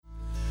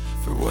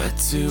What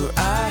do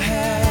I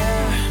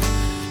have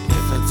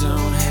if I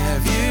don't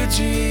have you,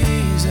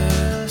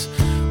 Jesus?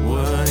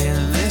 What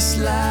in this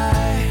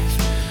life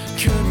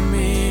could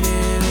mean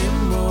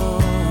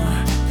anymore?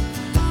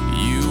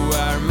 You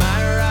are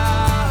my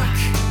rock,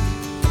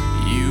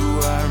 you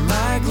are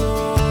my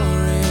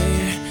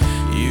glory,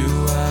 you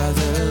are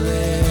the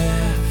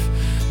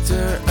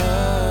lifter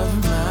of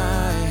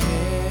my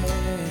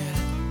head.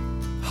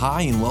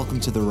 Hi, and welcome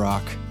to The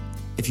Rock.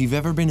 If you've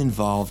ever been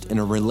involved in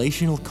a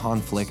relational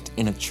conflict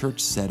in a church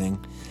setting,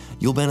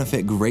 you'll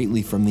benefit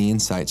greatly from the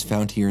insights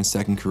found here in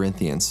 2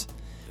 Corinthians.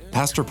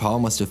 Pastor Paul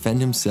must defend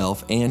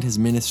himself and his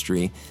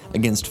ministry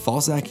against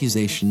false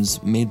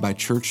accusations made by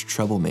church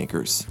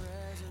troublemakers.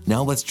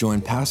 Now let's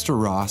join Pastor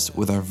Ross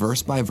with our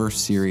verse-by-verse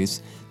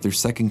series through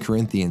 2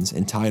 Corinthians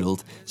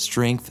entitled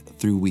Strength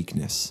Through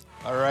Weakness.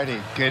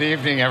 Alrighty, good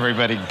evening,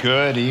 everybody.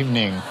 Good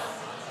evening.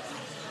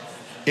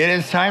 It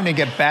is time to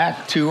get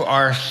back to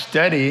our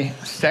study,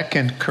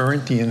 2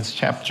 Corinthians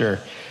chapter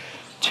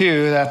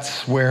 2.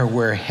 That's where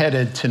we're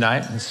headed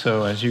tonight. And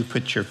so as you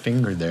put your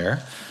finger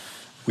there,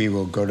 we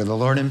will go to the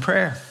Lord in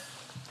prayer.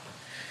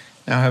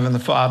 Now, Heavenly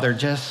Father,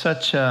 just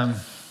such a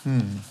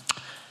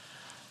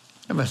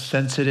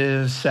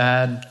sensitive,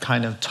 sad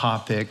kind of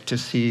topic to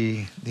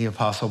see the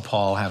Apostle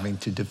Paul having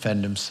to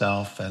defend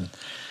himself and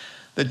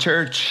the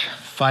church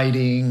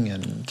fighting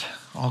and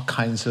all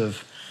kinds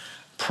of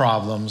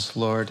problems,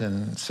 Lord,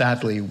 and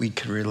sadly we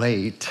could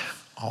relate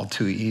all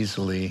too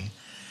easily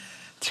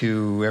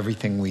to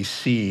everything we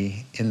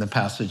see in the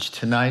passage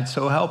tonight.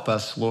 So help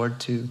us, Lord,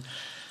 to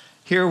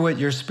hear what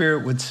your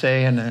Spirit would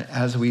say, and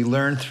as we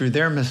learn through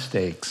their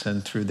mistakes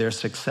and through their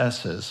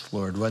successes,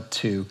 Lord, what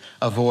to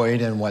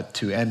avoid and what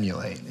to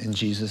emulate. In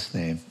Jesus'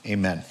 name,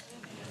 amen.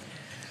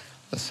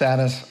 The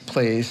saddest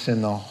place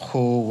in the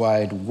whole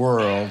wide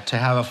world to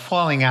have a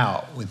falling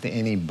out with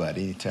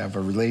anybody, to have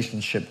a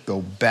relationship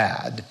go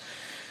bad,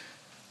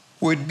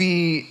 would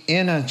be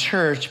in a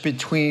church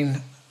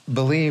between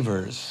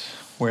believers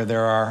where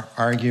there are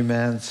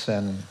arguments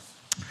and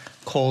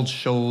cold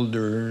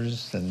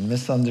shoulders and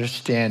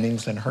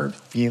misunderstandings and hurt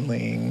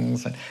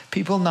feelings and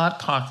people not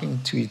talking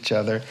to each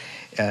other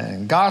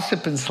and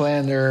gossip and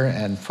slander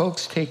and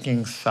folks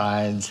taking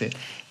sides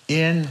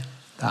in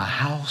the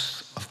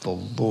house of the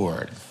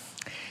Lord.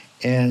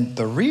 And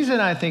the reason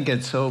I think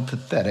it's so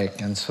pathetic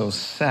and so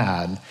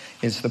sad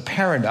is the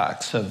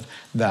paradox of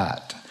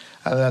that.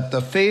 That the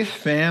faith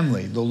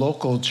family, the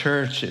local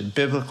church,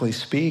 biblically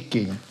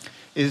speaking,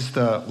 is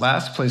the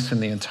last place in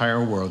the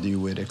entire world you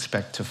would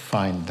expect to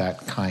find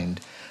that kind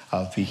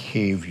of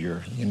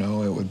behavior. You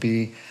know, it would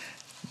be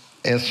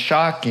as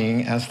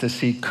shocking as to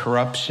see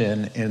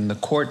corruption in the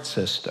court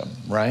system,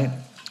 right?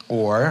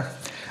 Or,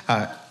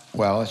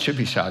 it should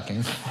be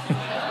shocking.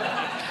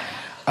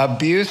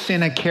 Abuse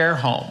in a care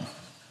home.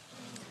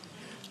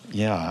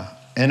 Yeah,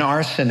 an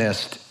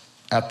arsonist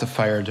at the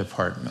fire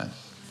department.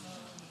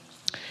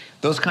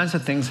 Those kinds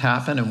of things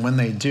happen, and when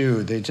they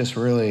do, they just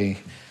really,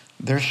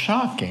 they're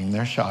shocking.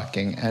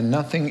 And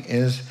nothing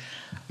is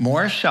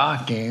more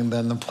shocking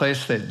than the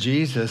place that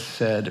Jesus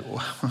said,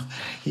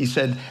 he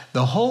said,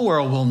 the whole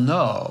world will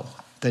know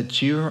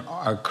that you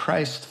are a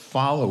Christ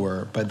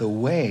follower by the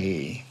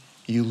way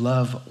you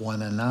love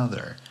one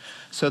another.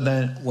 So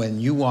that when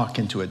you walk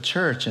into a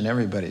church and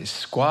everybody's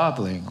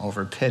squabbling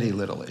over petty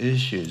little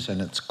issues and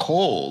it's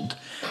cold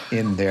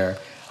in there,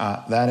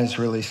 that is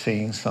really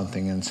saying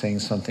something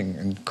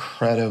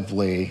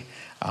incredibly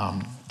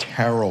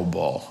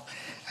terrible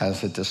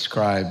as it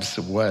describes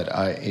what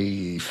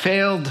a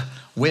failed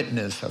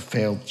witness, a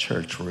failed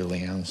church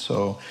really. And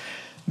so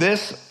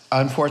this,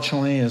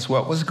 unfortunately, is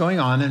what was going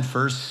on in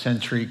first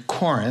century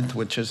Corinth,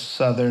 which is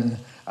southern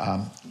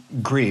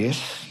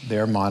Greece,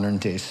 their modern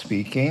day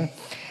speaking.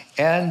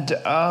 And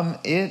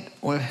it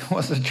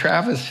was a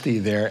travesty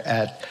there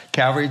at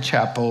Calvary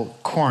Chapel,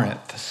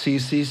 Corinth,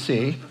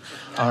 CCC,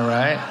 all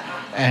right?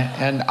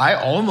 And I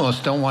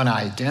almost don't want to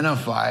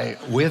identify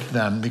with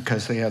them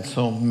because they had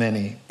so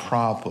many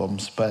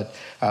problems, but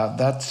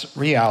that's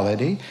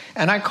reality.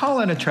 And I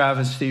call it a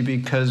travesty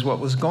because what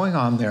was going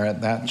on there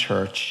at that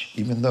church,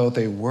 even though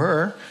they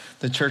were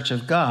the church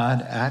of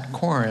God at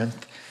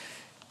Corinth,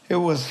 it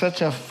was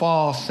such a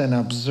false and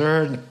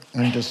absurd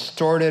and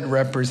distorted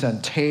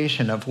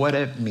representation of what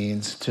it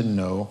means to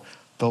know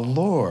the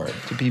Lord,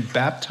 to be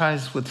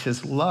baptized with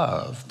his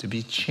love, to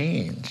be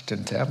changed,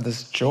 and to have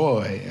this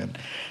joy and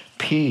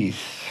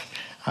peace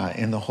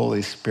in the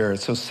Holy Spirit.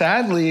 So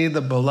sadly,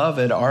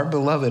 our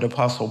beloved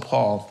Apostle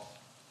Paul,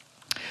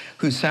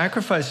 who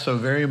sacrificed so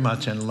very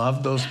much and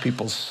loved those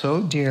people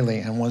so dearly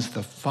and was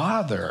the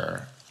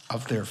father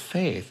of their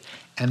faith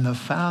and the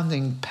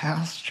founding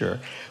pastor,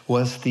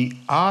 was the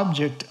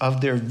object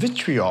of their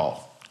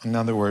vitriol. In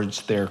other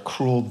words, their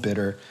cruel,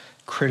 bitter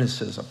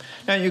criticism.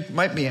 Now, you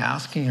might be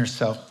asking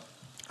yourself,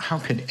 how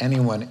could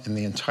anyone in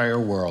the entire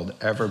world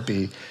ever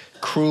be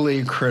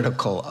cruelly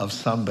critical of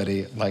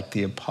somebody like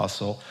the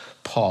Apostle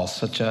Paul,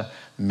 such a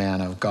man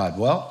of God?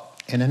 Well,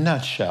 in a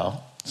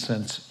nutshell,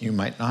 since you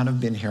might not have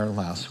been here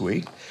last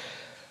week,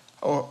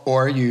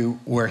 Or you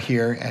were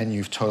here and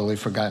you've totally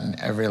forgotten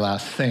every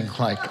last thing.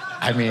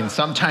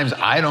 Sometimes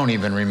I don't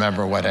even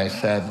remember what I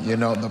said.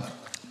 The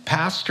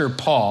Pastor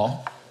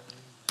Paul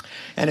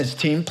and his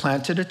team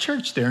planted a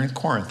church there in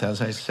Corinth,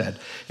 as I said.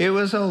 It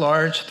was a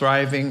large,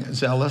 thriving,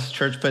 zealous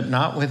church, but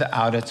not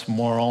without its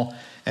moral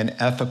and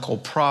ethical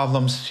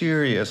problems,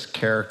 serious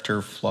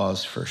character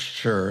flaws for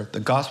sure.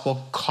 The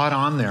gospel caught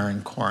on there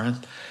in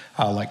Corinth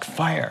like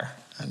fire.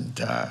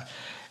 And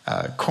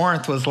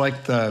Corinth was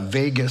like the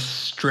Vegas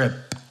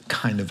Strip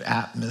kind of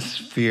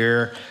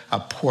atmosphere, a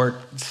port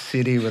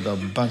city with a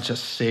bunch of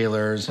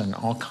sailors and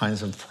all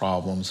kinds of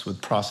problems with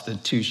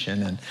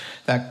prostitution and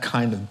that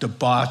kind of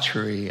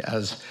debauchery,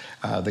 as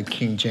the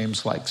King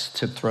James likes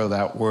to throw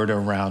that word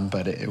around,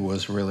 but it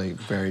was really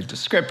very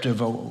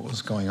descriptive of what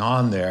was going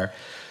on there.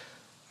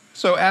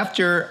 So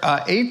after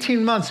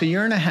 18 months, a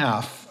year and a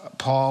half,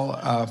 Paul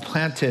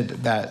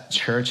planted that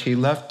church. He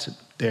left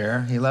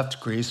there. He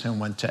left Greece and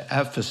went to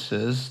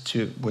Ephesus,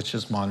 which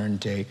is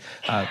modern-day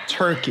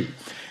Turkey.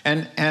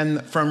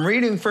 And from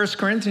reading 1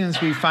 Corinthians,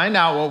 we find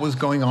out what was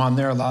going on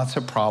there. Lots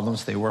of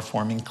problems. They were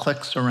forming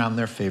cliques around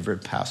their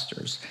favorite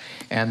pastors.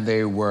 And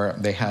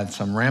they had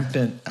some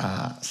rampant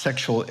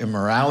sexual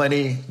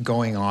immorality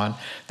going on.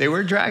 They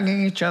were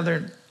dragging each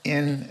other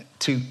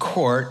into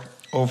court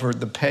over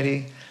the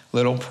petty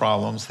little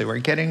problems. They were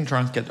getting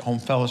drunk at home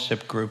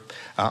fellowship group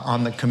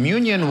on the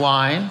communion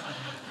wine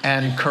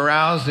and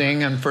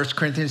carousing. And 1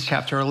 Corinthians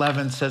chapter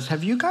 11 says,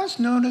 have you guys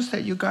noticed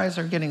that you guys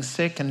are getting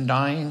sick and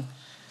dying?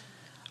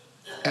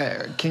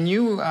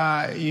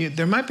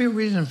 There might be a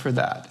reason for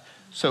that.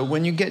 So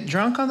when you get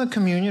drunk on the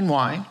communion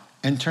wine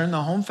and turn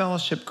the home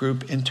fellowship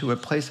group into a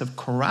place of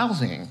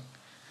carousing,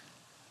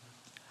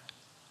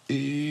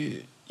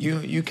 you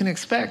can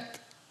expect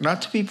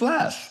not to be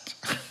blessed.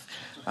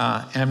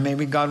 And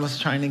maybe God was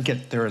trying to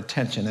get their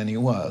attention, and he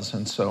was.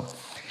 And so,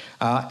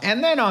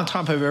 and then on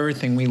top of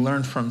everything, we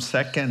learned from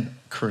 2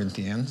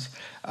 Corinthians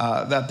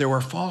that there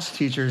were false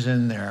teachers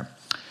in there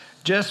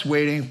just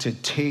waiting to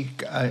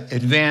take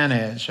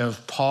advantage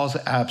of Paul's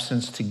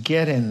absence to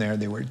get in there.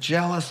 They were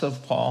jealous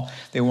of Paul.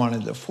 They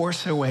wanted to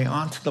force their way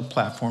onto the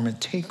platform and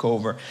take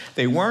over.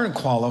 They weren't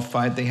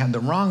qualified. They had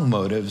the wrong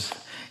motives.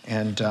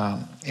 And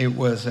it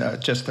was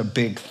just a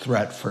big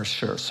threat for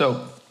sure.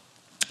 So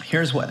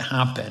here's what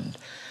happened.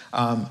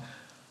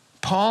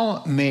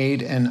 Paul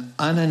made an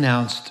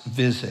unannounced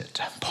visit.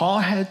 Paul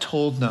had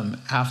told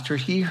them, after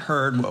he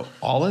heard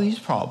all of these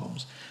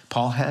problems,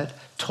 Paul had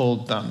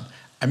told them,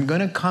 I'm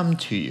going to come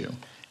to you,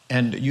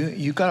 and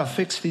you got to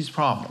fix these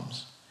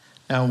problems.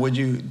 Now,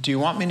 do you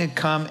want me to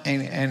come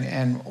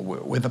and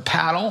with a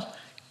paddle,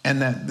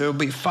 and then there'll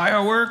be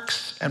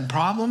fireworks and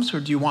problems, or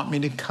do you want me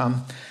to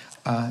come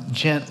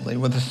gently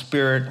with a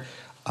spirit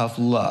of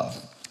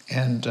love?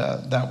 And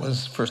that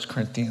was 1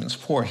 Corinthians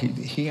 4.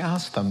 He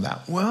asked them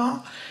that.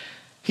 Well,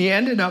 he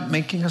ended up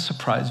making a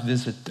surprise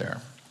visit there,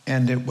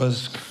 and it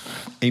was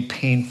a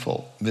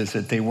painful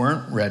visit. They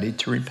weren't ready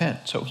to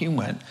repent, so he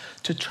went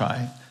to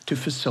try to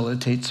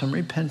facilitate some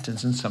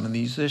repentance in some of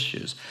these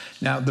issues.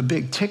 Now, the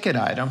big ticket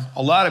item,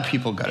 a lot of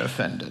people got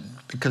offended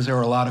because there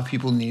were a lot of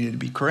people who needed to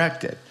be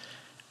corrected.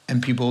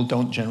 And people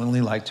don't generally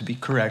like to be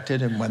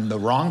corrected. And when the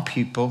wrong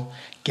people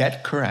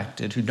get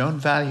corrected, who don't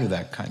value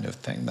that kind of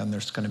thing, then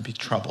there's going to be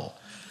trouble.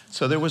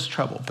 So there was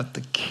trouble. But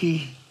the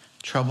key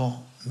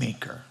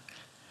troublemaker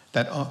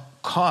that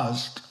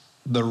caused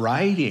the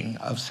writing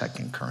of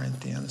 2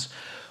 Corinthians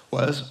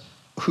was,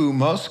 who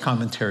most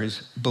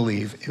commentaries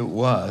believe it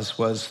was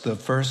the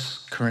 1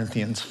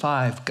 Corinthians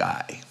 5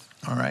 guy.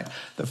 All right.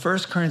 The 1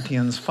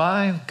 Corinthians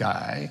 5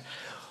 guy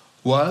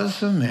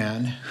was a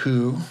man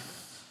who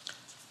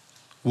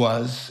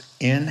was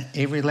in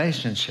a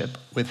relationship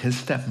with his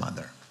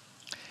stepmother.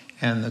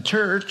 And the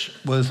church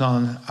was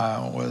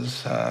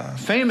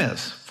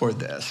famous for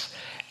this.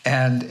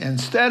 And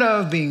instead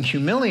of being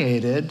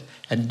humiliated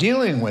and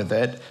dealing with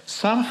it,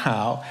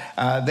 somehow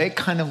they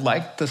kind of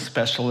liked the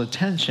special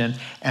attention,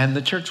 and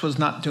the church was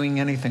not doing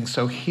anything.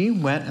 So he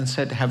went and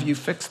said, have you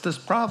fixed this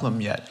problem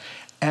yet?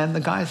 And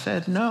the guy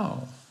said,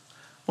 no.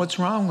 What's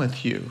wrong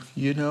with you?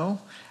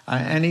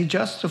 And he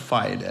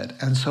justified it.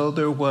 And so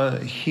there was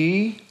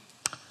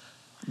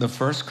the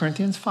 1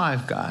 Corinthians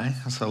 5 guy,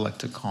 as I like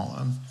to call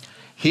him,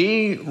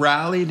 he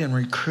rallied and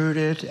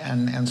recruited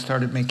and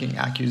started making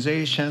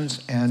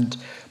accusations. And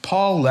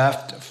Paul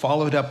left,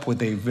 followed up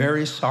with a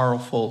very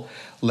sorrowful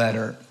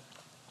letter.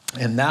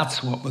 And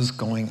that's what was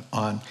going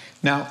on.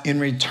 Now,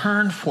 in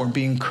return for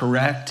being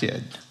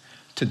corrected,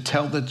 to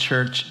tell the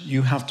church,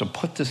 you have to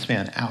put this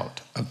man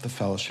out of the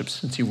fellowship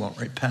since he won't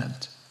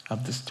repent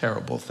of this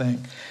terrible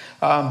thing.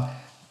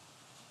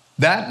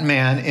 That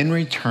man, in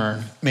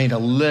return, made a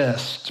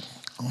list,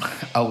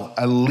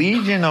 a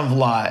legion of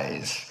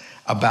lies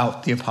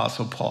about the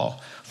Apostle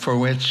Paul, for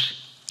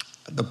which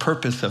the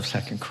purpose of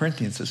 2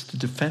 Corinthians is to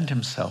defend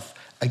himself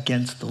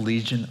against the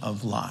legion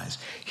of lies.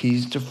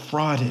 He's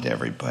defrauded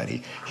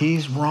everybody.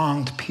 He's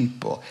wronged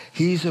people.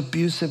 He's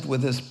abusive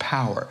with his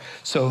power.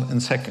 So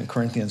in 2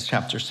 Corinthians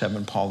chapter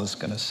 7, Paul is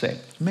going to say,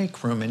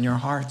 make room in your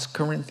hearts,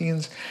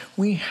 Corinthians.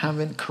 We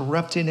haven't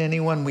corrupted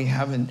anyone. We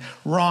haven't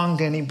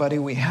wronged anybody.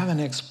 We haven't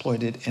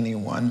exploited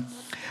anyone.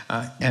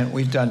 And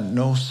we've done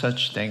no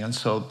such thing. And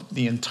so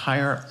the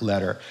entire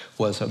letter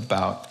was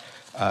about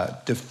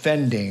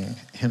defending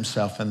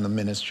himself in the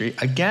ministry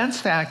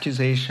against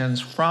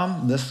accusations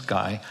from this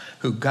guy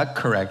who got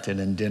corrected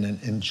and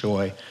didn't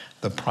enjoy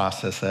the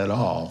process at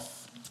all.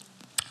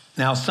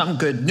 Now, some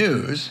good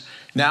news.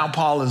 Now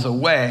Paul is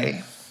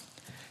away,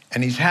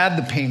 and he's had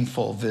the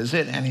painful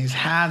visit, and he's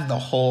had the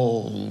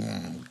whole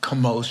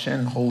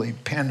commotion, holy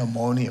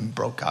pandemonium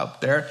broke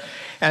out there.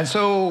 And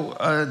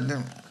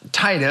so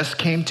Titus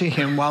came to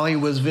him while he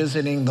was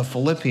visiting the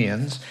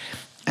Philippians,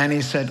 and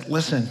he said,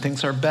 listen,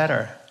 things are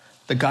better.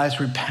 The guys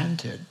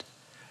repented.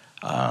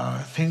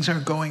 Things are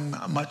going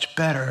much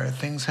better.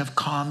 Things have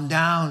calmed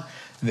down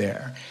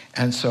there.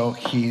 And so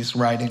he's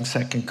writing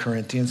 2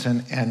 Corinthians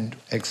and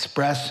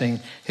expressing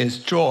his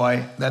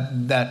joy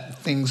that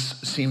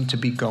things seem to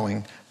be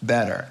going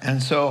better.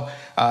 And so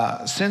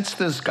since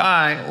this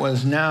guy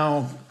was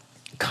now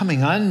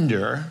coming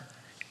under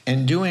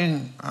and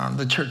doing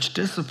the church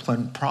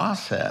discipline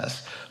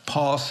process,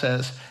 Paul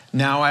says,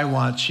 now I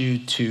want you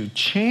to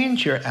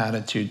change your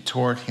attitude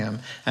toward him,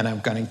 and I'm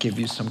going to give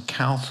you some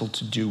counsel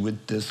to do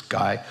with this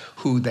guy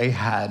who they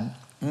had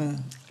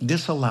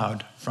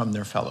disallowed from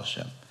their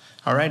fellowship.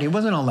 All right, he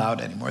wasn't allowed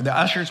anymore. The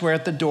ushers were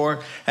at the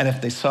door, and if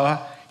they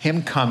saw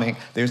him coming,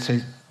 they would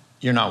say,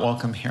 you're not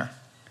welcome here.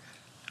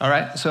 All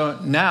right, so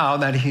now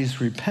that he's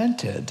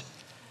repented,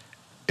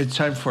 it's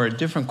time for a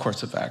different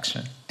course of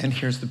action. And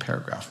here's the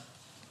paragraph.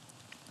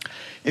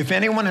 If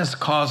anyone has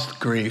caused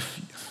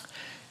grief,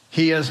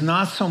 he has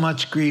not so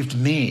much grieved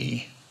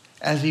me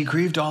as he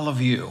grieved all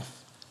of you,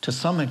 to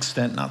some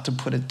extent, not to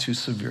put it too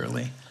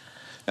severely.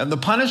 And the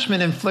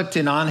punishment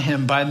inflicted on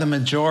him by the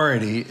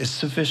majority is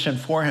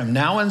sufficient for him.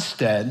 Now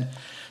instead,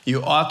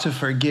 you ought to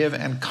forgive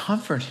and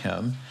comfort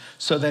him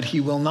so that he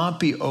will not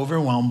be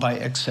overwhelmed by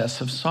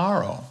excessive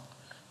sorrow.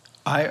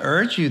 I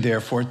urge you,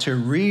 therefore, to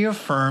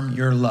reaffirm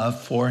your love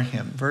for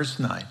him. Verse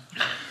 9.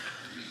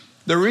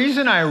 The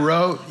reason I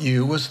wrote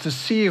you was to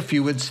see if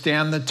you would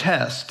stand the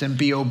test and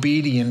be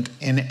obedient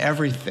in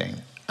everything.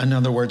 In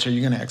other words, are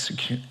you going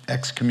to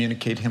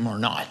excommunicate him or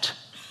not?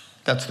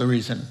 That's the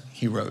reason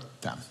he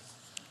wrote them.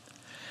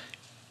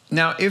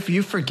 Now, if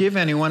you forgive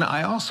anyone,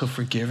 I also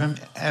forgive him.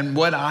 And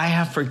what I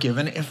have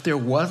forgiven, if there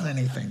was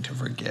anything to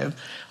forgive,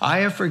 I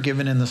have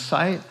forgiven in the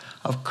sight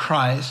of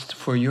Christ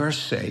for your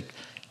sake,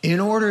 in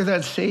order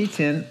that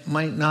Satan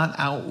might not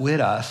outwit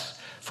us,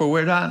 for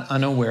we're not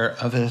unaware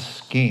of his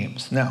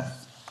schemes. Now,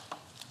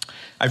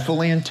 I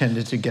fully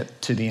intended to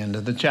get to the end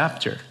of the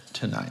chapter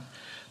tonight,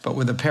 but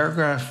with a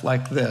paragraph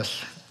like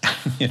this,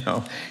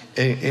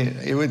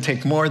 it would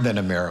take more than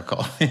a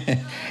miracle.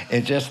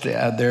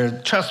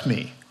 Trust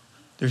me,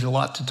 there's a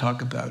lot to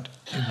talk about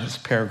in this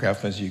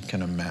paragraph, as you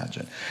can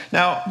imagine.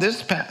 Now,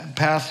 this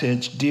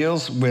passage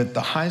deals with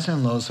the highs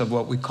and lows of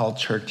what we call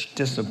church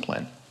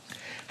discipline,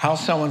 how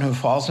someone who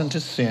falls into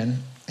sin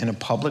in a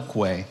public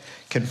way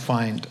can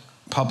find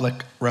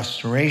public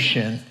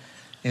restoration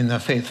in the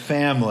faith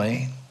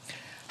family,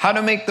 how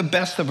to make the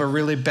best of a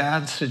really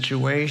bad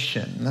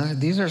situation. Now,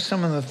 these are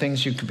some of the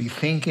things you could be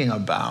thinking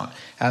about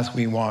as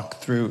we walk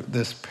through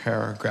this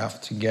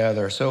paragraph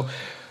together. So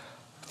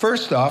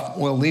first off,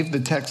 we'll leave the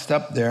text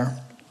up there.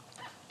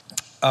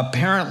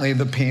 Apparently,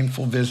 the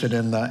painful visit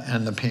and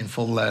the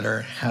painful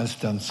letter has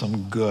done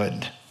some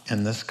good,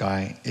 and this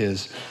guy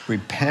is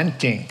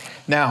repenting.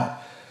 Now,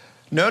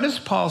 notice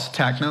Paul's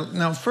tact.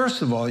 Now,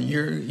 first of all,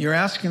 you're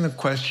asking the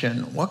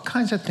question, what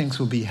kinds of things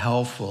will be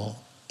helpful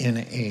in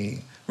a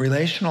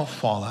relational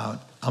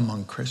fallout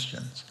among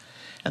Christians?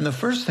 And the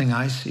first thing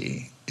I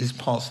see is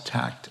Paul's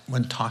tact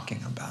when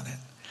talking about it.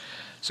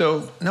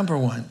 So, number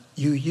one,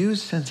 you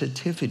use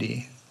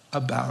sensitivity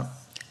about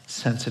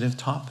sensitive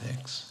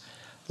topics,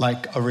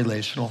 like a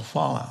relational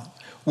fallout.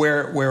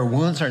 Where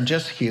wounds are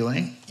just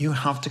healing, you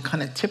have to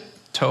kind of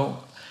tiptoe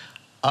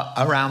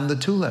around the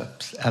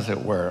tulips, as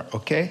it were,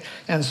 okay?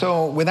 And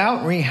so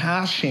without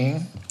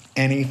rehashing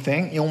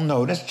anything,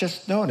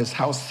 just notice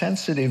how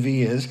sensitive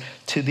he is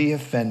to the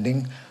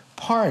offending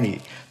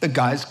party. The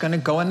guy's going to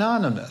go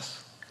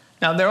anonymous.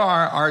 Now, there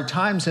are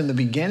times in the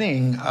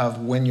beginning of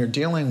when you're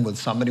dealing with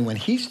somebody, when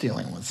he's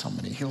dealing with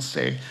somebody, he'll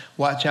say,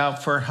 watch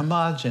out for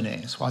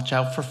Hermogenes, watch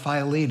out for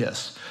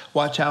Philetus,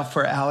 watch out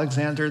for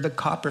Alexander the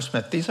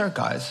coppersmith. These are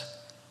guys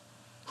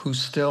who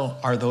still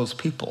are those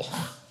people.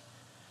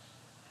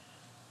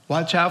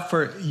 Watch out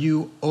for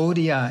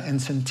Euodia and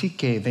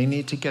Syntyche. They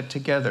need to get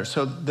together.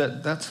 So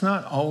that's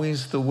not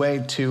always the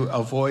way to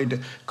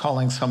avoid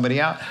calling somebody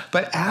out.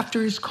 But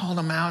after he's called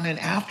them out, and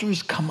after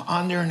he's come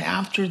under, and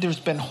after there's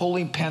been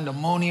holy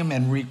pandemonium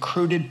and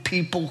recruited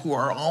people who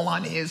are all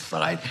on his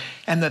side,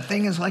 and the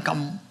thing is like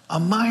a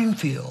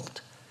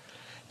minefield.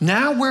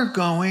 Now we're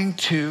going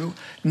to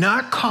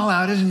not call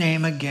out his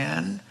name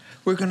again.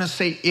 We're going to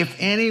say, if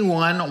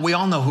anyone, we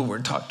all know who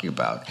we're talking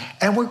about.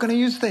 And we're going to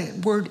use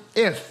the word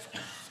if.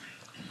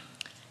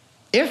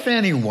 If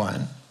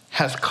anyone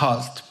has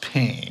caused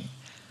pain.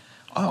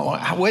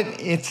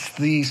 It's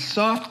the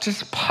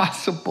softest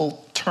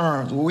possible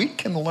terms. We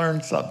can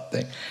learn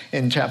something.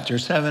 In chapter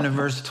 7 and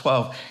verse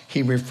 12,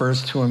 he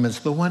refers to him as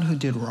the one who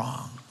did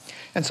wrong.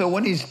 And so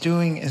what he's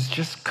doing is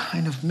just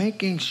kind of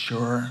making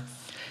sure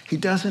he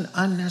doesn't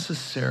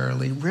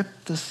unnecessarily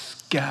rip the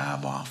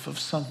scab off of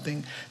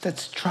something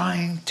that's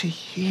trying to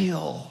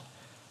heal.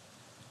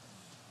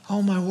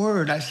 Oh my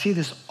word, I see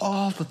this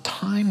all the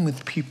time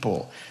with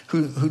people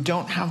who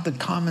don't have the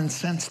common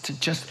sense to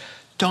just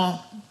don't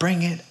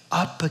bring it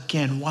up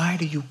again. Why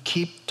do you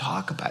keep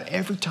talking about it?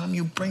 Every time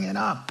you bring it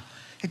up,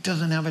 it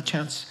doesn't have a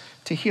chance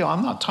to heal.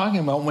 I'm not talking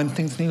about when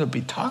things need to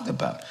be talked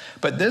about,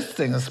 but this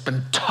thing has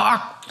been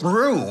talked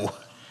through.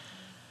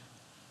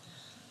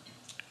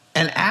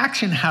 And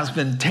action has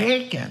been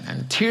taken,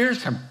 and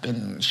tears have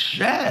been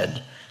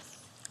shed,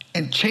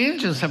 and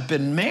changes have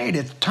been made.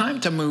 It's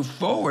time to move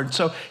forward.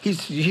 So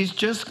he's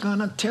just going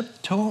to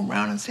tiptoe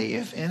around and say,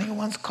 if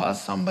anyone's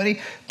caused somebody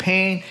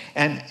pain,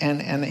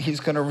 and he's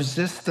going to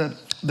resist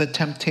the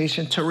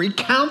temptation to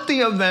recount the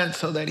event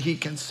so that he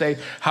can say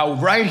how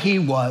right he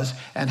was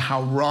and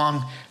how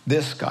wrong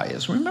this guy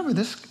is. Remember,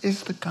 this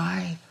is the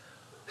guy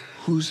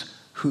who's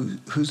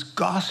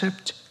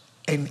gossiped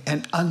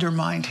and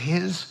undermined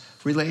his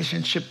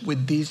relationship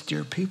with these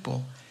dear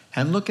people.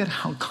 And look at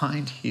how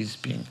kind he's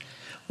being.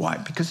 Why?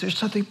 Because there's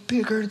something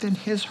bigger than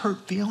his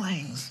hurt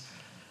feelings.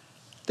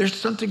 There's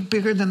something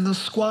bigger than the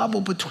squabble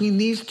between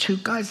these two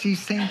guys.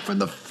 He's saying for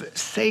the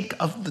sake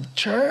of the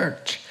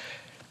church,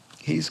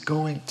 he's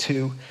going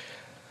to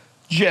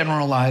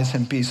generalize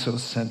and be so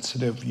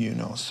sensitive, you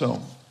know.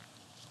 So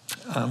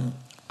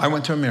I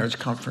went to a marriage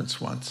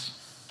conference once.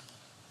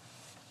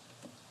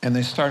 And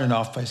they started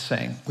off by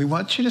saying, we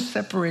want you to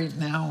separate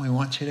now. We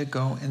want you to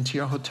go into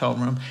your hotel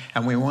room.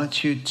 And we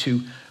want you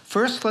to,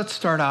 first let's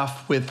start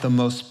off with the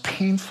most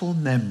painful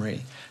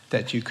memory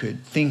that you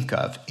could think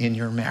of in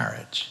your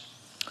marriage.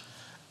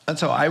 And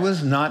so I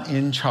was not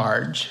in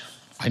charge.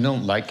 I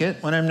don't like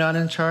it when I'm not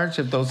in charge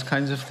of those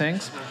kinds of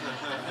things,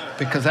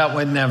 because that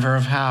would never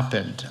have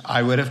happened.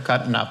 I would have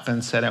gotten up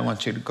and said, I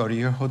want you to go to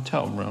your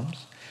hotel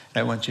rooms.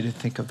 I want you to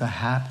think of the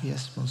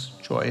happiest,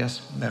 most joyous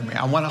memory.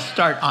 I want to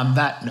start on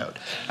that note.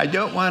 I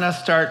don't want to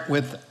start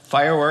with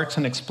fireworks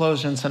and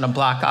explosions and a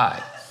black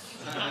eye.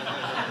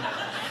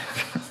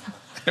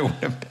 It would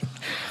have been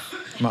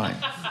mine.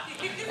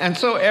 And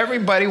so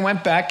everybody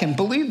went back, and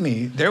believe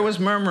me, there was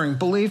murmuring.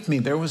 Believe me,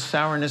 there was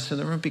sourness in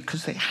the room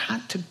because they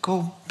had to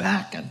go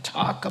back and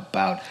talk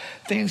about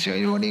things. What are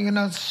you going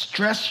to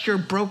stress your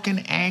broken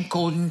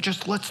ankle and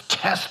just let's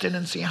test it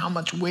and see how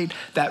much weight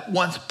that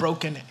once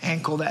broken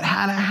ankle that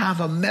had to have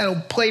a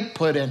metal plate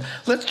put in.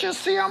 Let's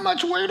just see how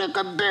much weight it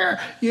could bear.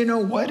 You know,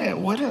 why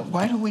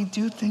do we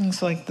do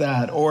things like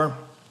that? Or,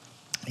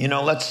 you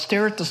know, let's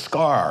stare at the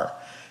scar.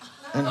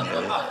 And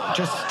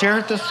just stare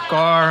at the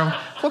scar.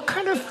 What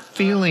kind of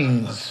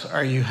feelings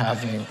are you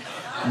having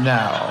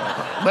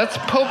now? Let's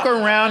poke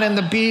around in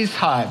the bee's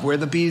hive, where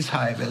the bee's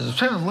hive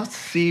is. Let's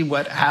see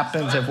what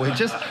happens if we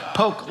just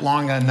poke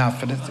long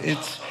enough. And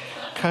it's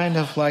kind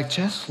of like,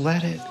 just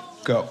let it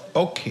go.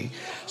 Okay.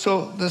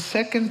 So the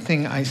second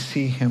thing I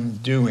see him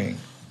doing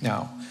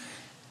now,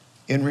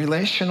 in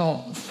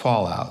relational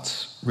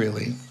fallouts,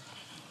 really,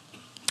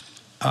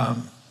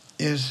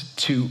 is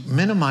to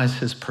minimize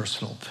his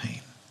personal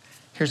pain.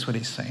 Here's what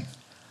he's saying.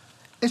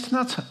 It's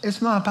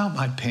not about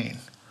my pain.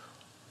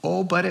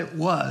 Oh, but it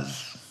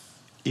was.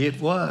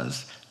 It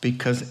was,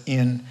 because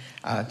in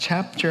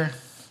chapter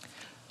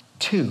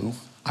 2,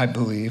 I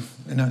believe,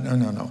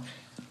 no.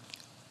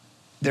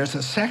 There's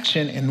a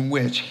section in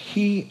which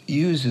he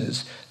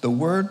uses the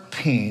word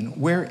pain.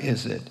 Where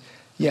is it?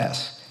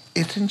 Yes,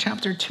 it's in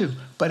chapter 2,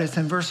 but it's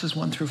in verses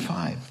 1 through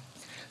 5.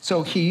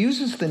 So he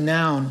uses the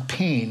noun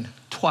pain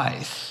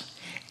twice,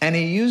 and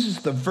he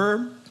uses the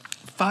verb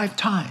 5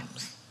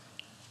 times.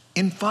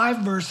 In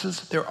 5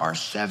 verses, there are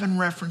 7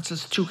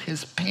 references to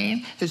his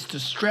pain, his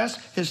distress,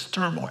 his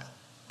turmoil.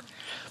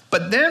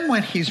 But then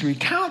when he's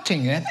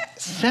recounting it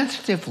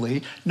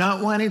sensitively,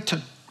 not wanting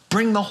to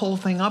bring the whole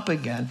thing up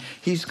again,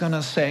 he's going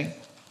to say,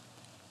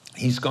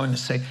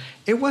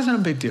 it wasn't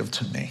a big deal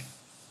to me.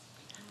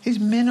 He's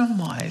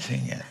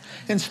minimizing it.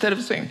 Instead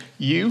of saying,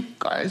 you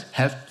guys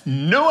have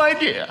no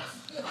idea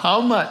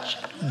how much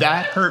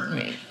that hurt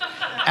me.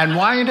 And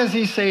why does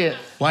he say it?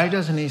 Why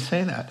doesn't he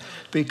say that?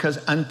 Because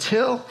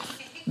until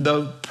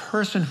the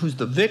person who's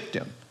the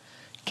victim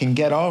can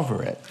get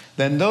over it,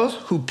 then those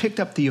who picked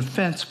up the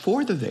offense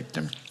for the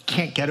victim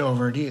can't get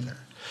over it either.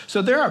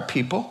 So there are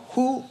people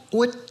who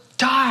would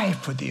die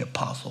for the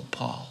Apostle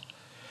Paul.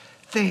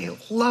 They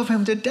love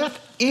him to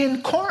death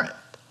in Corinth.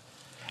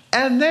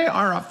 And they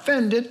are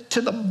offended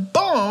to the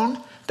bone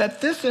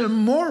that this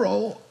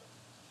immoral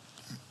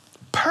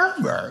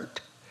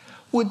pervert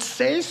would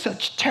say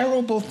such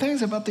terrible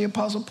things about the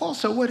Apostle Paul.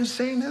 So what he's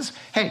saying is,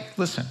 hey,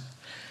 listen.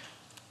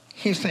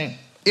 He's saying,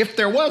 if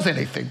there was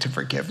anything to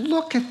forgive,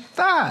 look at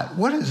that.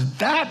 What does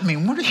that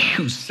mean? What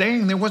are you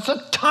saying? There was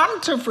a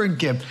ton to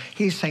forgive.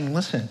 He's saying,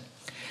 listen,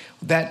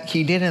 that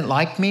he didn't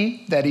like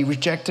me, that he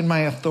rejected my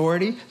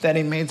authority, that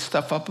he made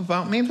stuff up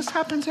about me. This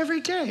happens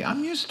every day.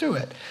 I'm used to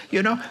it,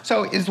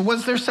 So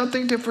was there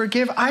something to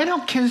forgive? I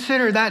don't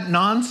consider that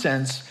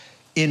nonsense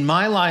in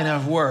my line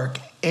of work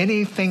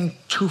anything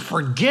to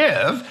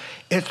forgive.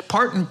 It's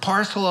part and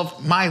parcel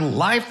of my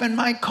life and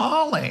my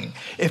calling.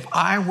 If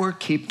I were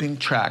keeping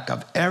track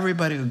of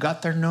everybody who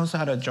got their nose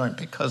out of joint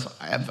because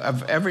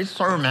of every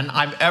sermon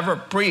I've ever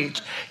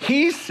preached,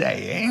 he's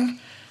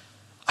saying,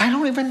 I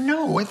don't even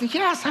know.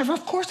 Yes,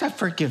 of course I've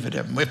forgiven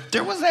him. If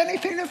there was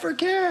anything to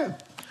forgive.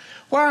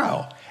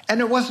 Wow. And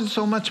it wasn't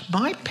so much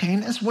my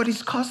pain as what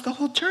he's caused the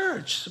whole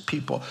church,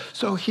 people.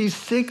 So he's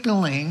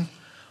signaling,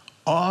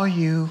 all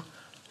you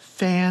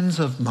fans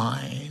of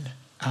mine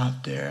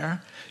out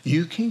there,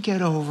 you can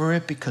get over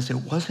it because it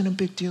wasn't a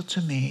big deal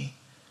to me.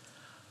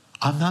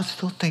 I'm not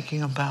still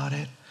thinking about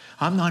it.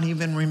 I'm not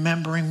even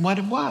remembering what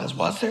it was.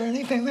 Was there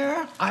anything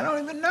there? I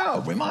don't even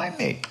know. Remind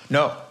me.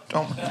 No,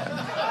 don't remind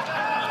me.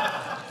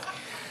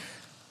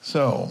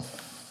 So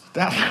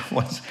that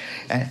was,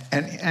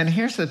 and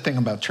here's the thing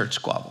about church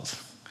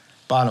squabbles.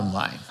 Bottom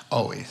line,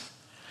 always.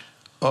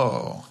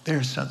 Oh,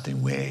 there's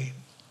something way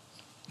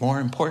more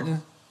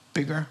important,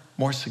 bigger,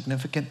 more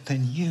significant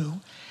than you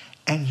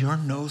and your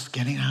nose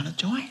getting out of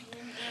joint.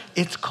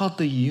 It's called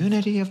the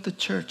unity of the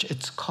church.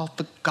 It's called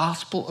the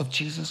gospel of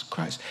Jesus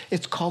Christ.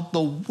 It's called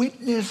the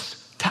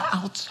witness to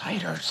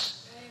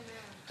outsiders. Amen.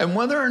 And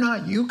whether or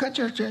not you got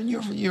your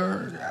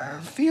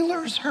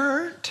feelers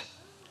hurt,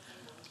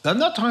 I'm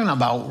not talking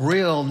about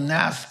real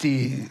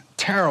nasty,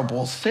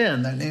 terrible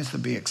sin that needs to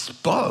be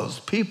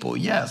exposed. People,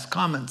 yes,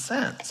 common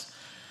sense.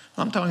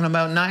 I'm talking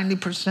about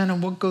 90%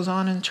 of what goes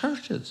on in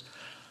churches.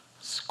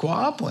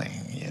 Squabbling,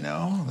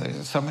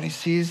 Somebody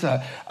sees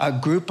a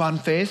group on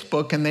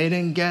Facebook and they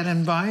didn't get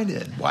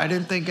invited. Why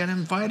didn't they get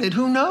invited?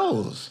 Who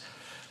knows?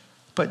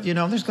 But,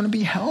 there's going to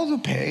be hell to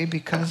pay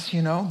because,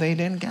 they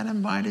didn't get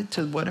invited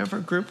to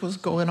whatever group was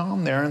going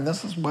on there. And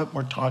this is what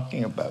we're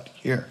talking about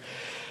here.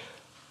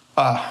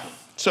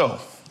 So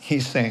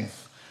he's saying,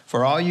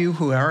 for all you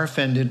who are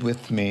offended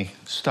with me,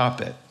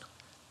 stop it,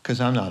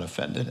 because I'm not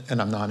offended and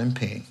I'm not in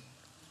pain.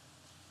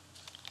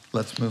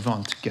 Let's move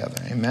on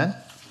together. Amen?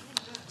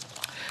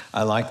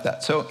 I like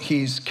that. So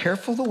he's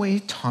careful the way he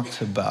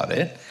talks about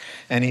it,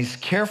 and he's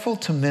careful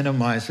to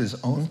minimize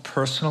his own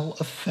personal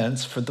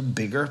offense for the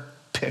bigger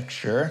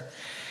picture.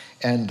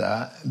 And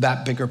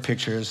that bigger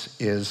picture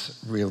is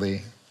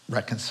really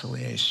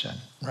reconciliation,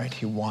 right?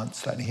 He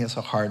wants that, and he has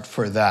a heart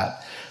for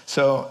that.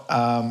 So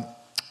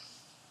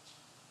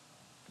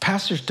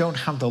pastors don't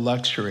have the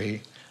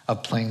luxury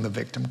of playing the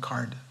victim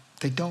card.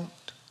 They don't.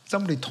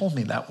 Somebody told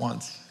me that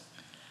once.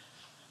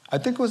 I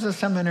think it was a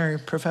seminary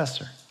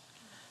professor.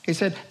 He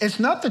said, it's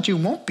not that you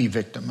won't be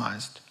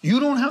victimized.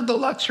 You don't have the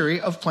luxury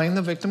of playing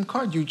the victim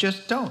card. You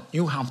just don't.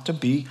 You have to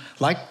be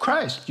like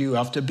Christ. You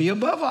have to be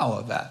above all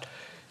of that.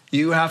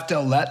 You have to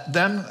let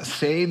them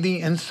say the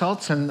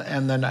insults and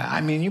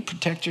then, you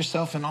protect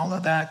yourself and all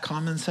of that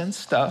common sense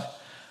stuff.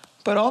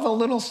 But all the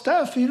little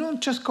stuff, you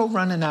don't just go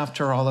running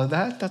after all of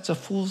that. That's a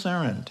fool's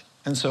errand.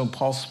 And so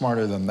Paul's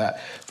smarter than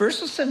that.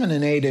 Verses 7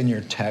 and 8 in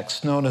your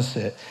text, notice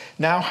it.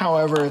 Now,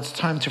 however, it's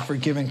time to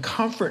forgive and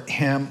comfort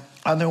him.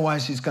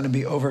 Otherwise, he's going to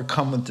be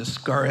overcome with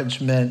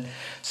discouragement.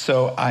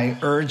 So I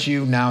urge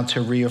you now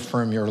to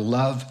reaffirm your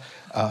love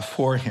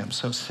for him.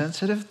 So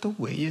sensitive the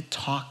way you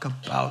talk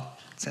about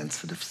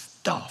sensitive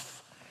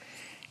stuff.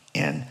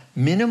 And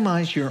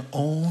minimize your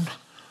own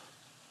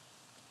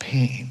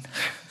pain.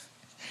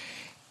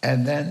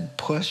 And then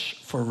push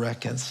for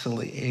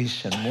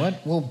reconciliation.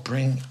 What will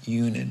bring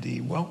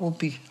unity? What will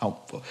be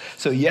helpful?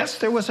 So yes,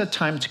 there was a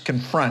time to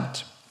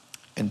confront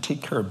and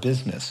take care of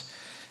business.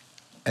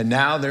 And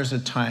now there's a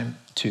time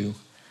to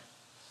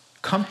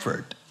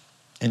comfort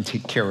and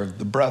take care of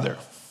the brother.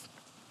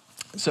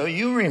 So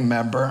you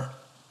remember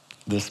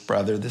this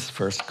brother, this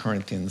 1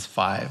 Corinthians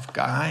 5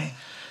 guy.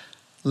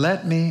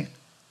 Let me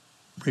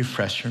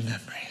refresh your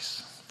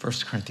memories. 1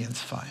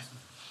 Corinthians 5.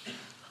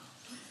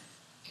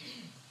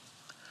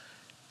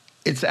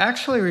 It's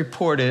actually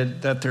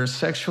reported that there's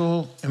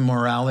sexual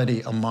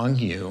immorality among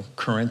you,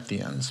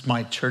 Corinthians,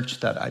 my church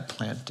that I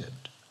planted,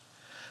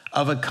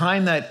 of a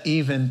kind that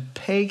even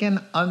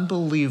pagan,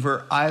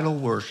 unbeliever, idol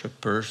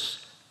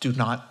worshipers do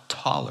not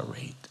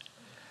tolerate.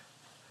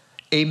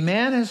 A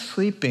man is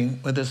sleeping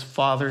with his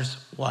father's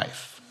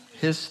wife,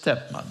 his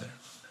stepmother,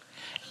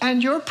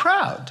 and you're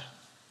proud.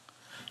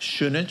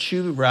 Shouldn't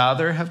you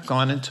rather have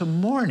gone into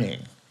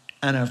mourning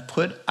and have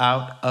put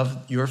out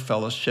of your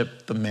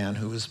fellowship the man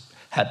who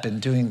had been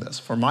doing this?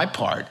 For my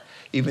part,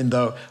 even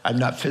though I'm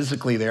not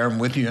physically there, I'm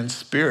with you in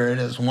spirit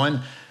as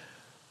one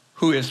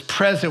who is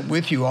present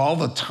with you all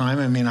the time.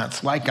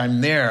 It's like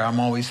I'm there.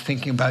 I'm always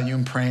thinking about you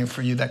and praying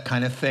for you, that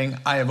kind of thing.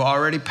 I have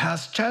already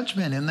passed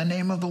judgment in the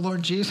name of the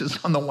Lord Jesus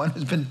on the one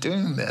who's been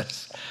doing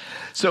this.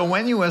 So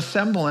when you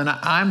assemble, and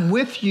I'm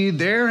with you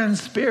there in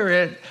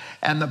spirit,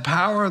 and the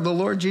power of the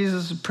Lord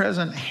Jesus is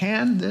present,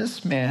 hand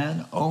this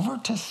man over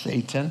to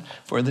Satan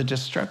for the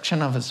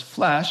destruction of his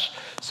flesh,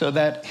 so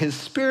that his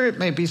spirit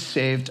may be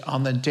saved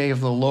on the day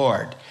of the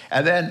Lord.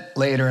 And then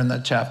later in the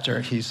chapter,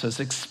 he says,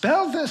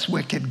 expel this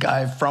wicked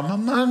guy from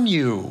among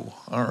you.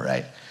 All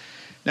right.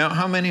 Now,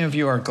 how many of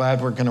you are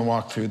glad we're going to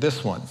walk through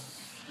this one?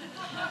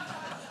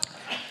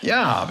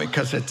 Yeah,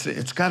 because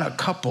it's got a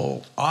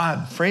couple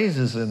odd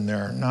phrases in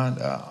there,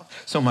 not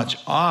so much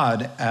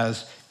odd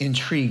as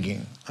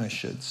intriguing, I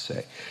should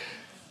say.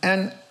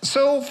 And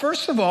so,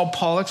 first of all,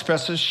 Paul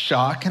expresses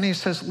shock, and he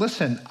says,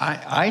 listen,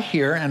 I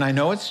hear, and I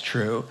know it's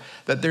true,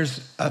 that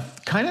there's a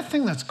kind of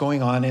thing that's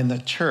going on in the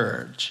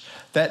church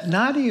that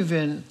not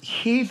even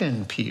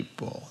heathen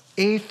people,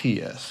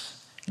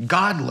 atheists,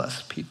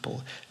 godless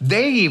people,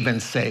 they even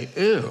say,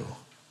 ew.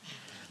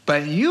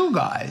 But you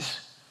guys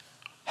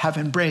have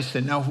embraced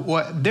it. Now,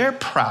 they're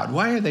proud.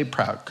 Why are they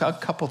proud? A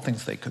couple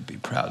things they could be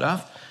proud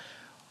of.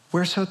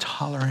 We're so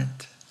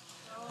tolerant.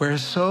 We're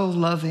so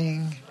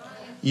loving.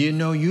 You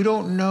know, you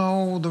don't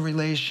know the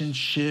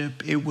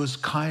relationship. It was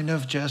kind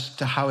of just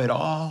how it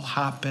all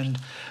happened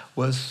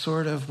was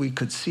sort of, we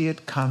could see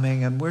it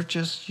coming, and we're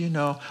just, you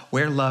know,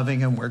 we're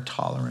loving and we're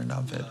tolerant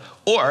of it.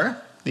 Or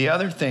the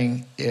other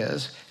thing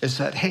is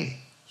that, hey,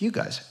 you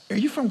guys, are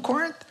you from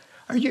Corinth?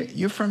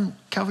 You're from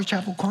Calvary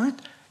Chapel, Corinth?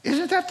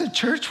 Isn't that the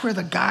church where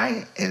the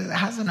guy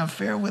has an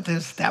affair with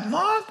his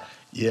stepmom?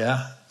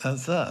 Yeah,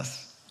 that's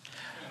us.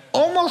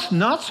 Almost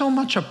not so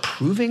much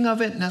approving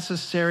of it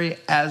necessary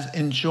as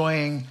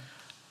enjoying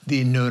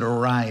the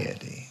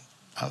notoriety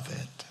of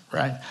it,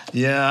 right?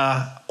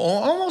 Yeah,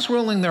 almost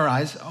rolling their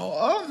eyes,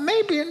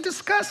 maybe in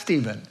disgust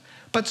even,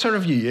 but sort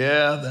of,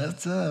 yeah,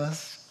 that's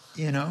us,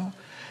 you know?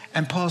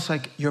 And Paul's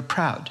like, you're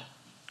proud.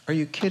 Are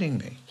you kidding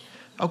me?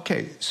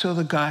 Okay, so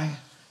the guy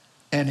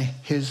and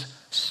his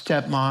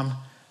stepmom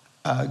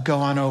go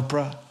on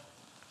Oprah,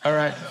 all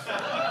right?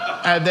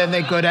 And then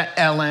they go to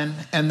Ellen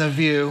and The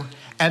View,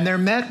 and they're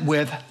met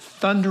with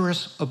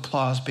thunderous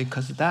applause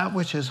because that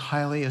which is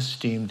highly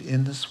esteemed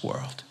in this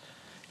world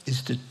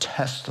is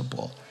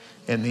detestable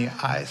in the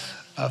eyes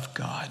of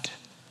God.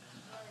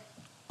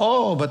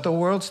 Oh, but the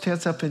world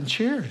stands up and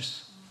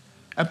cheers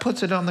and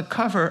puts it on the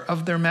cover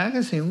of their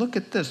magazine. Look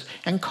at this,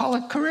 and call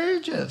it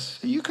courageous.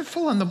 You could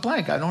fill in the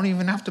blank. I don't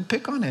even have to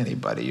pick on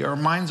anybody. Your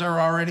minds are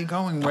already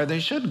going where they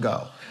should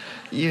go.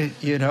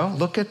 You know,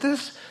 look at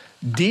this.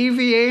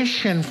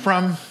 Deviation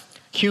from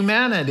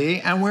humanity,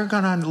 and we're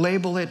going to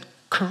label it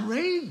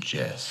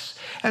courageous.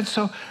 And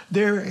so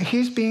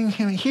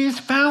he's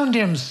found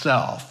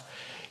himself.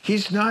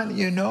 He's not,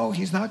 you know,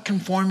 he's not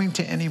conforming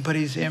to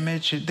anybody's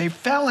image. They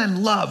fell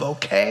in love,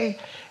 okay?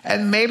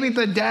 And maybe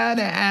the dad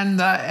and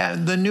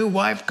the new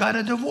wife got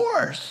a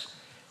divorce.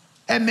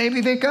 And maybe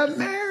they got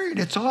married.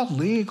 It's all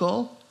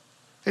legal.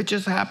 It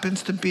just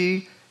happens to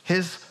be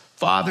his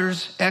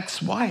father's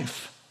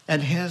ex-wife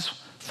and his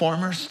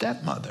former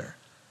stepmother.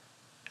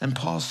 And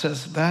Paul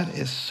says, that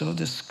is so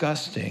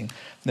disgusting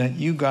that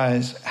you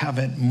guys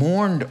haven't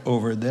mourned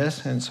over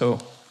this. And so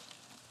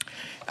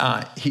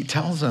he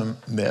tells them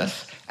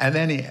this, and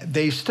then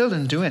they still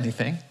didn't do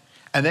anything.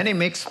 And then he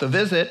makes the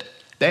visit.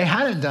 They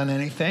hadn't done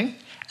anything.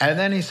 And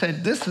then he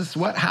said, this is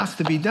what has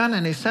to be done.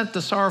 And he sent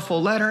the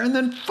sorrowful letter. And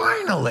then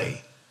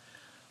finally,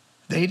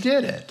 they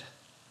did it.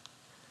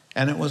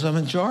 And it was a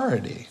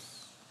majority.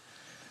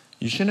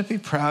 You shouldn't be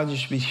proud. You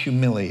should be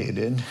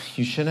humiliated.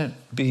 You shouldn't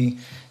be,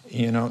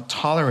 you know,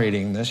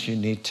 tolerating this. You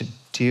need to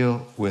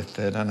deal with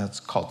it. And it's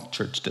called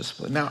church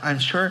discipline. Now, I'm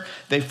sure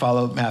they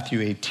followed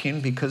Matthew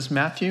 18 because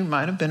Matthew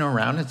might have been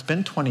around. It's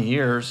been 20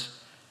 years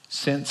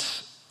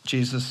since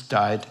Jesus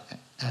died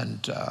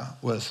and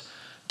was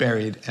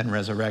buried and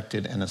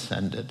resurrected and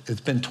ascended. It's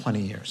been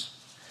 20 years.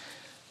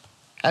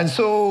 And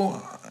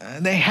so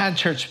they had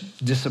church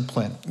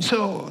discipline.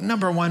 So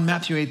number one,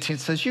 Matthew 18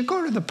 says, you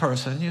go to the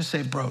person and you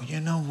say, bro, you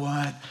know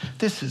what?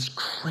 This is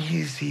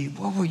crazy.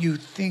 What were you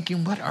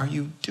thinking? What are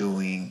you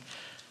doing?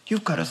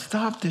 You've got to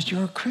stop this.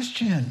 You're a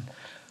Christian.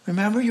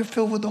 Remember, you're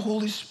filled with the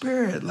Holy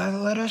Spirit.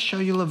 Let us show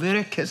you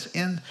Leviticus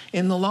in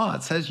the law.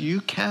 It says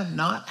you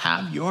cannot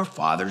have your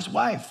father's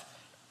wife.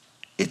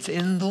 It's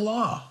in the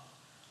law.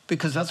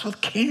 Because that's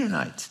what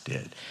Canaanites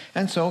did.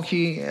 And so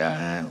he,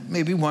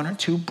 maybe one or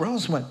two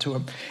bros went to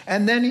him.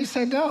 And then he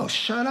said, no,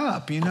 shut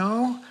up, you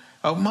know.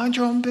 Oh, mind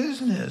your own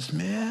business,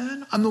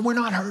 man. I mean, we're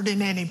not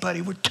hurting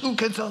anybody. We're two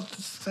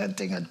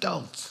consenting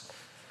adults.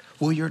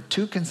 Well, you're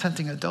two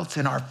consenting adults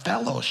in our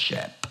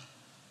fellowship.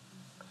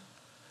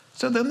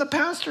 So then the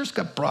pastors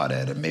got brought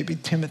in, and maybe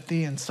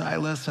Timothy and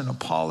Silas and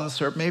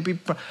Apollos, or maybe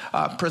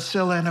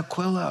Priscilla and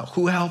Aquila,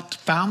 who helped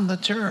found the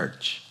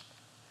church.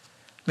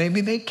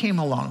 Maybe they came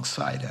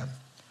alongside him.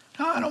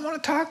 No, I don't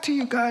want to talk to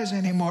you guys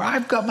anymore.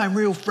 I've got my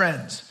real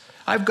friends.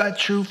 I've got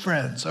true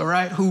friends, all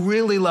right, who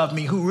really love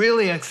me, who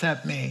really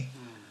accept me,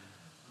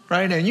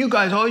 right? And you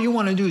guys, all you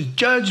want to do is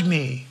judge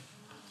me,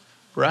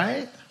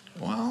 right?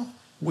 Well,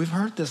 we've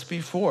heard this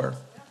before.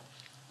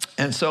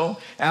 And so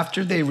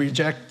after they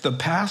reject the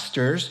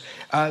pastors,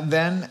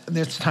 then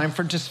it's time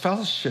for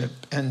disfellowship.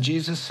 And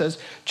Jesus says,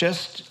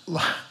 just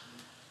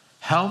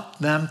Help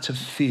them to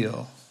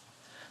feel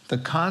the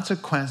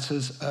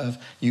consequences of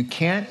you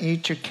can't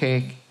eat your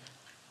cake,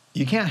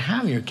 you can't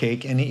have your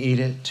cake and eat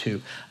it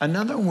too. In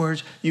other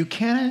words, you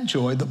can't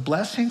enjoy the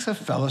blessings of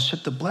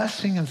fellowship, the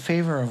blessing and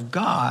favor of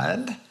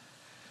God,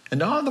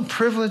 and all the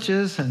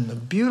privileges and the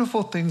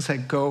beautiful things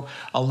that go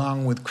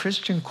along with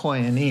Christian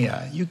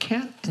koinonia. You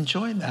can't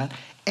enjoy that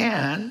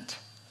and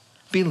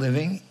be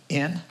living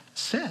in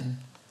sin.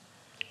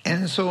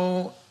 And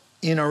so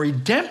in a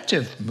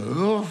redemptive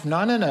move,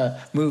 not in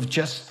a move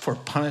just for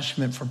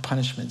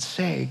punishment's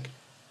sake,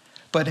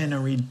 but in a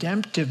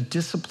redemptive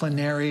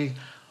disciplinary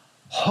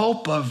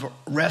hope of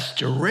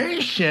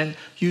restoration,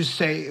 you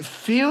say,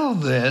 feel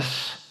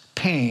this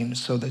pain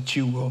so that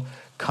you will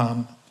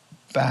come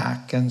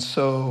back. And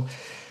so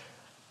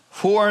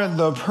for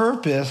the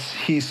purpose,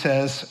 he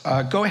says,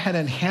 go ahead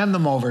and hand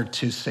them over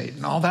to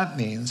Satan. All that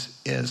means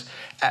is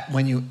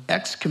when you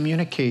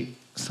excommunicate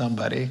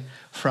somebody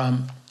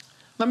from,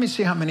 let me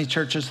see how many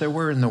churches there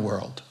were in the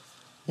world.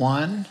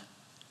 1,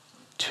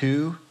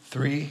 2,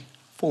 3,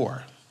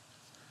 4.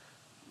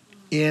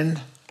 In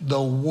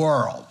the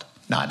world,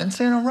 not in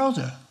Santa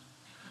Rosa.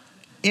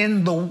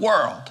 In the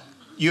world,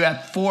 you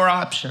had 4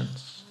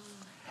 options.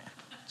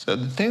 So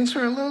the things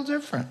were a little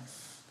different.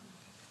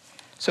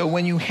 So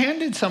when you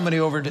handed somebody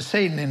over to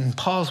Satan in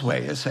Paul's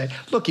way, you say,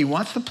 look, he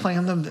wants to play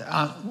on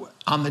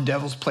the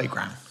devil's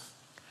playground.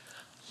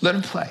 Let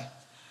him play.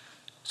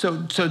 So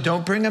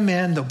don't bring him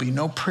in. There'll be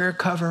no prayer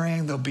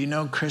covering. There'll be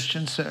no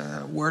Christian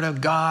word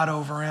of God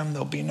over him.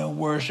 There'll be no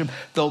worship.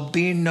 There'll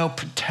be no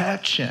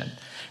protection.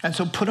 And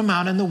so put him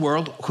out in the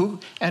world. Who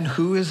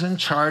is in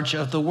charge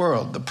of the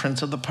world? The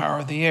prince of the power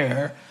of the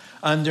air,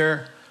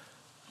 under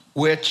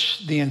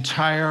which the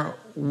entire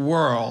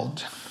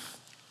world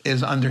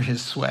is under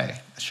his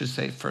sway. I should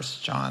say 1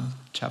 John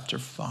chapter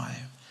 5.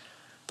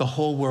 The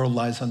whole world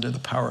lies under the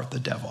power of the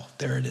devil.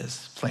 There it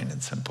is, plain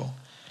and simple.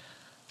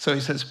 So he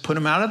says, put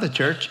him out of the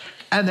church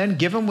and then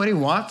give him what he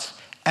wants.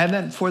 And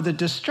then for the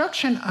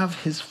destruction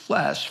of his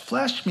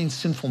flesh means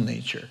sinful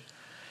nature.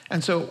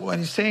 And so what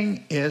he's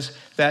saying is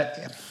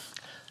that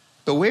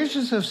the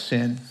wages of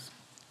sin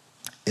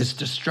is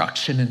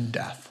destruction and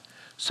death.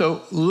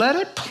 So let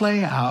it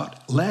play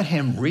out. Let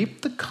him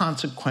reap the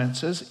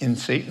consequences in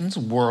Satan's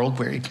world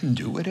where he can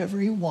do whatever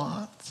he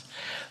wants.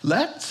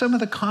 Let some of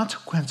the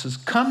consequences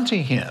come to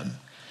him,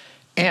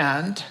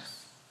 and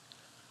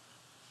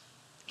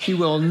he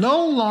will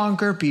no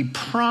longer be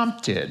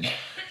prompted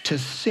to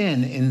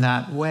sin in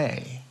that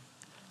way.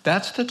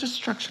 That's the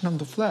destruction of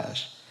the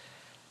flesh,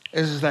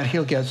 is that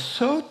he'll get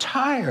so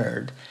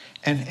tired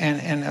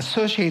and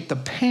associate the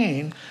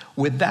pain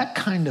with that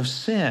kind of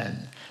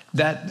sin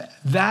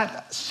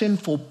that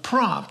sinful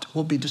prompt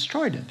will be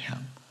destroyed in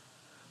him.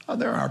 Oh,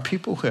 there are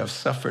people who have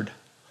suffered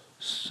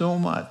so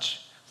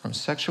much from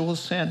sexual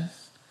sin.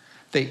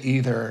 They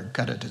either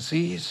got a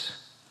disease.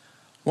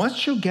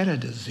 Once you get a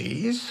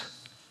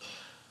disease,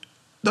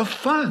 the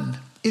fun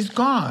is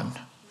gone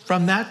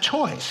from that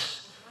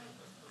choice,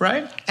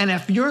 right? And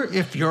if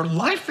your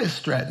life is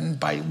threatened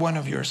by one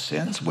of your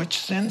sins, which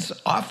sins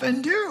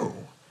often do,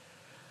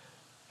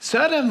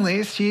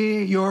 suddenly,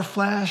 see, your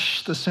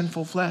flesh, the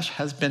sinful flesh,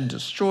 has been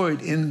destroyed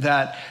in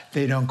that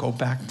they don't go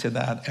back to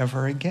that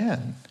ever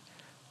again.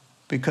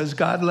 Because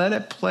God let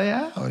it play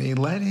out.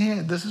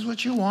 This is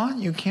what you want.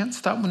 You can't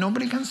stop.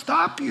 Nobody can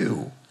stop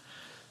you.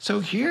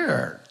 So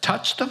here,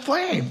 touch the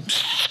flame.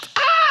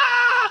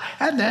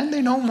 And then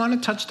they don't want to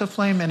touch the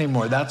flame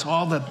anymore. That's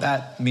all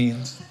that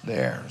means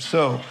there.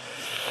 So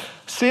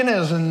sin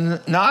is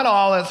not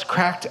all it's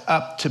cracked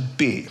up to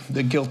be.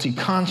 The guilty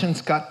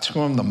conscience got to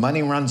him. The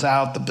money runs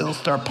out. The bills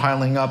start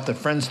piling up. The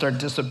friends start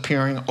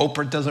disappearing.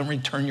 Oprah doesn't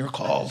return your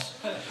calls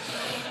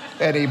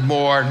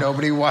anymore.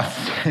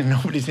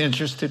 Nobody's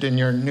interested in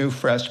your new,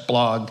 fresh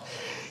blog,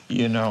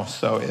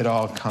 so it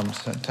all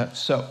comes.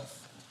 So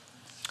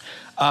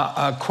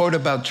a quote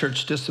about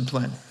church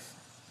discipline.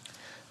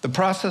 The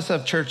process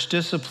of church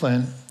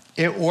discipline,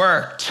 it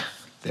worked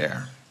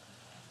there.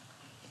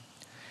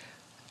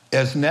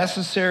 As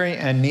necessary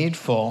and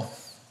needful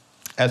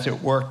as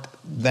it worked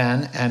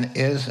then and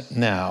is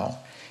now,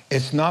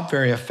 it's not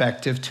very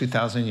effective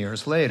 2,000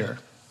 years later.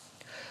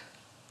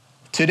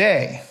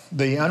 Today,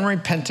 the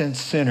unrepentant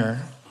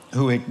sinner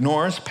who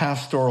ignores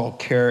pastoral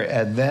care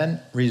and then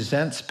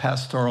resents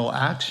pastoral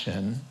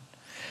action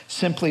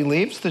simply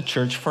leaves the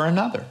church for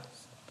another.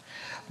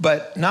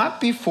 But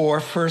not before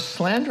first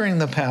slandering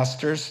the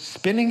pastors,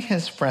 spinning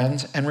his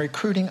friends, and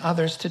recruiting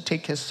others to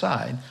take his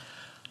side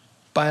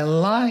by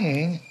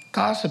lying,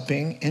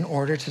 gossiping in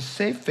order to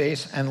save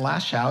face and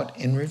lash out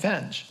in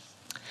revenge.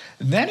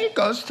 Then he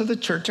goes to the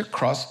church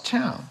across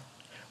town,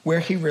 where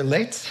he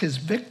relates his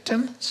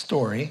victim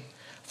story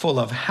full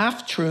of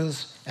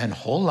half-truths and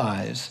whole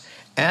lies,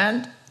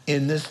 and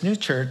in this new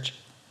church,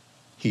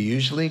 he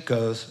usually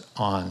goes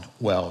on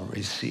well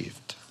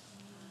received.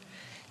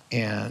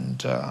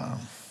 And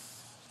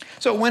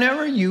so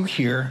whenever you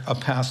hear a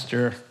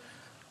pastor,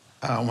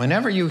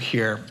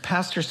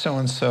 Pastor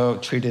so-and-so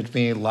treated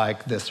me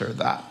like this or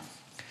that,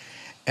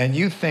 and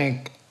you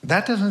think,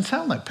 that doesn't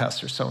sound like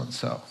Pastor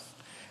so-and-so,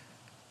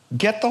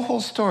 Get the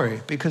whole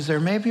story, because there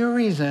may be a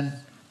reason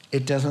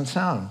it doesn't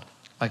sound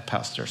like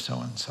Pastor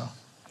so-and-so.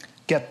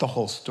 Get the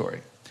whole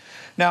story.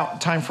 Now,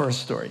 time for a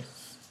story.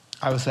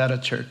 I was at a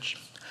church.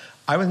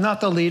 I was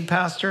not the lead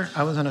pastor.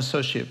 I was an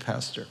associate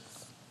pastor.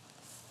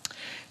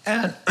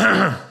 And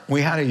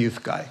we had a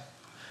youth guy.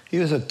 He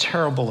was a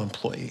terrible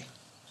employee,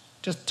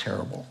 just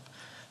terrible.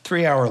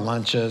 3-hour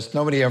lunches.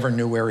 Nobody ever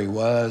knew where he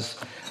was.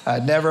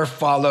 Never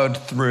followed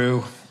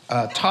through.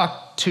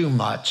 Talked too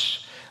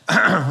much.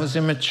 Was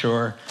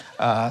immature.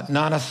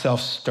 Not a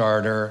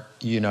self-starter,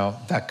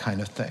 that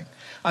kind of thing.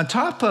 On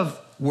top of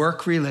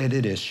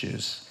work-related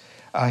issues,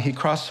 he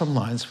crossed some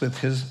lines with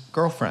his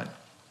girlfriend,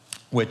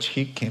 which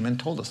he came and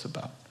told us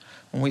about.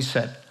 And we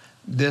said,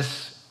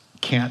 this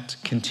can't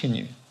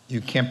continue.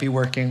 You can't be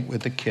working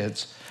with the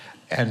kids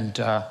and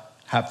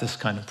have this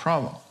kind of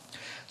problem.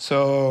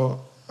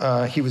 So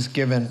he was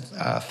given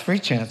 3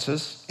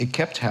 chances. It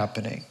kept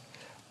happening.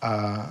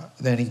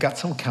 Then he got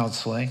some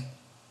counseling.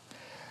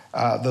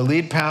 The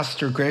lead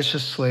pastor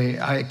graciously,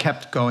 I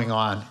kept going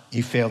on.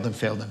 He failed and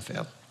failed and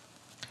failed.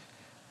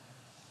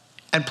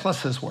 And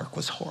plus his work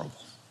was horrible.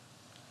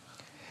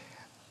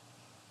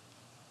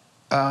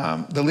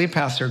 The lead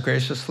pastor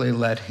graciously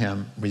let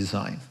him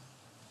resign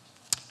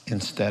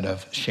instead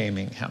of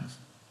shaming him.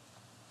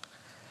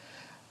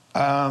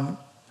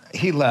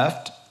 He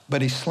left,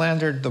 but he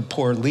slandered the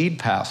poor lead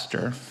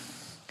pastor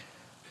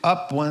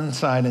up one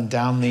side and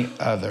down the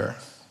other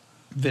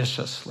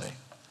viciously.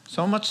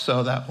 So much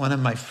so that one of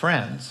my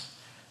friends,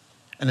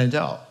 an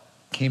adult,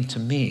 came to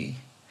me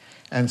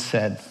and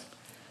said,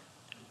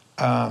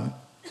 I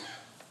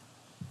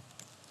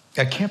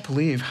can't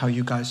believe how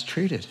you guys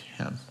treated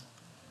him.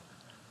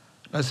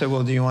 I said,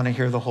 well, do you want to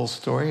hear the whole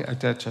story? I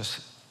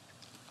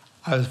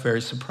was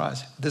very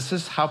surprised. This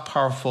is how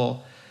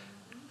powerful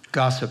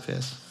gossip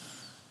is.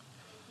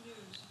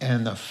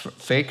 And the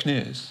fake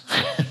news.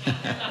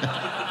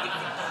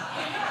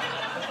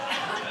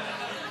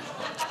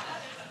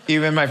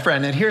 Even my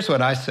friend, and here's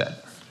what I said.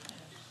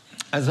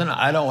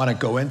 I don't want to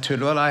go into it,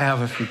 but I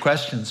have a few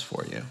questions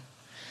for you.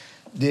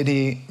 Did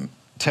he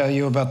tell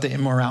you about the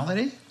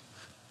immorality?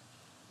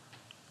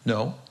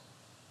 No.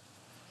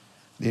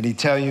 Did he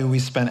tell you we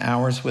spent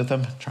hours with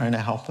him trying to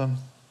help him?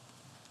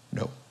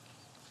 No.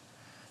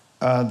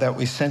 That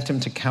we sent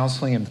him to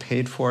counseling and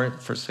paid for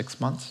it for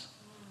 6 months?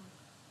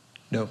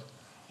 No,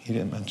 he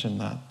didn't mention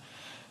that.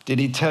 Did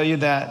he tell you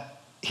that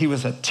he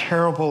was a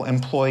terrible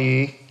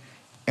employee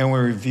and we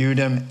reviewed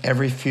him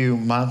every few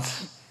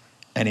months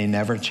and he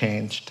never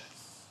changed?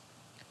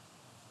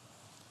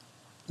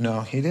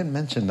 No, he didn't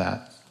mention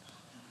that.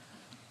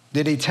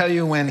 Did he tell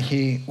you when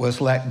he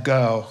was let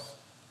go,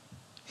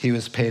 he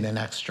was paid an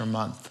extra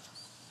month?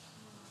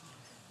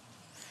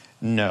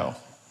 No,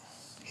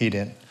 he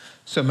didn't.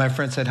 So my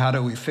friend said, how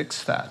do we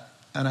fix that?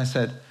 And I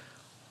said,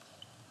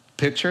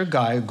 picture a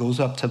guy who goes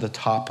up to the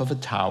top of a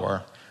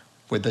tower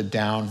with a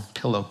down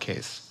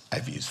pillowcase.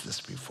 I've used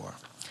this before.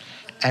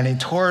 And he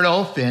tore it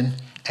open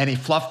and he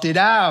fluffed it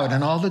out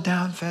and all the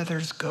down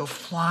feathers go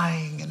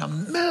flying in a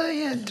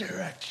million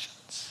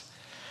directions.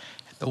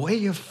 The way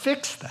you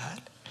fix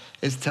that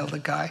is tell the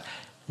guy,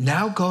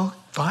 now go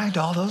find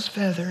all those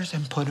feathers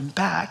and put them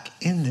back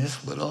in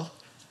this little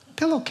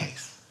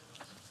pillowcase.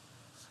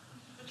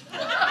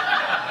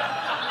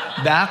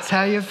 That's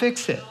how you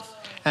fix it.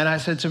 And I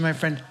said to my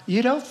friend,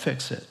 you don't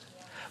fix it.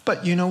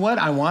 But you know what?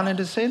 I wanted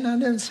to say it and I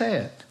didn't say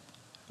it.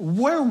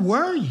 Where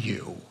were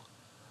you?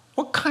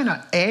 What kind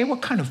of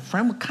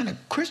friend, what kind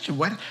of Christian?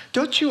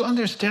 Don't you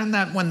understand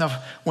that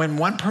when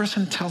one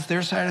person tells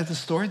their side of the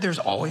story, there's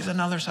always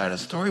another side of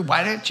the story?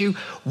 Why didn't you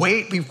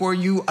wait before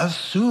you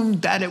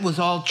assumed that it was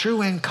all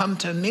true and come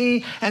to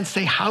me and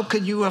say, how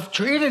could you have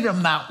treated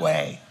him that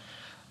way?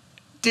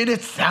 Did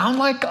it sound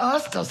like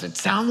us? Does it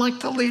sound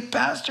like the lead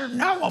pastor?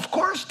 No, of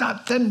course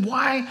not. Then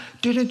why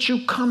didn't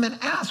you come and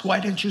ask? Why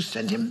didn't you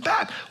send him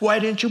back? Why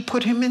didn't you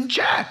put him in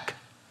check?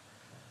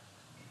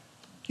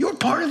 You're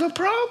part of the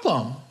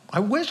problem. I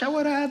wish I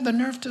would have had the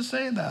nerve to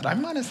say that. I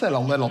might have said a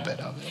little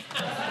bit of it.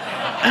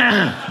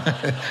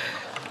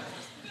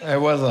 It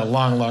was a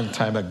long, long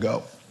time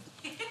ago.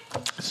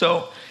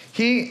 So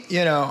he,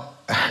 the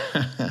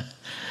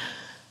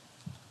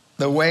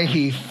way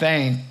he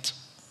thanked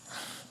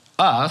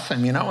us,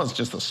 I was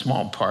just a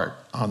small part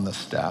on the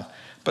staff,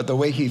 but the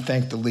way he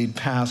thanked the lead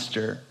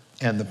pastor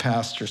and the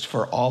pastors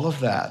for all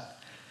of that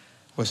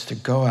was to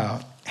go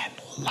out and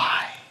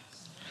lie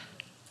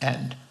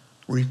and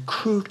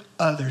recruit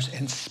others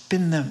and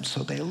spin them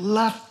so they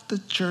left the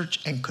church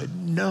and could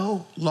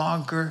no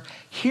longer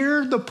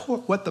hear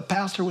what the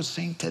pastor was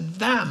saying to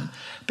them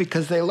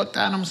because they looked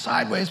at him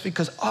sideways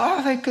because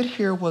all they could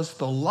hear was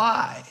the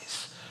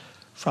lies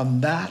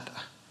from that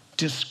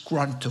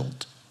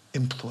disgruntled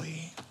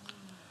employee.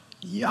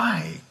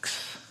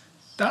 Yikes.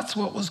 That's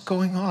what was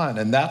going on,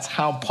 and that's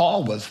how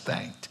Paul was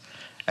thanked.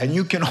 And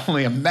you can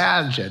only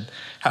imagine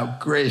how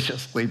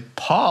graciously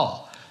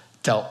Paul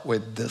dealt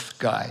with this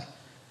guy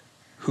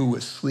who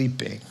was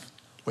sleeping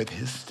with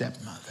his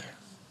stepmother.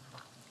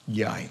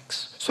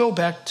 Yikes. So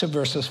back to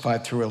verses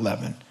 5 through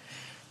 11.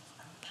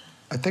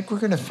 I think we're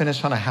going to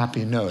finish on a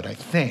happy note, I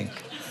think.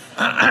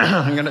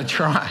 I'm going to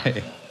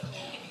try.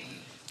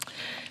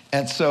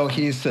 And so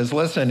he says,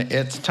 listen,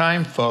 it's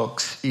time,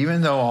 folks.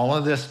 Even though all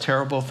of this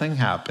terrible thing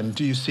happened,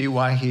 do you see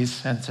why he's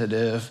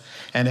sensitive?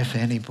 And if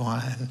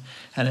anyone,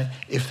 and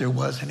if there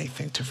was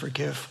anything to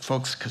forgive,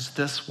 folks, because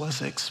this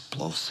was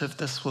explosive,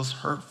 this was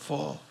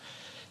hurtful.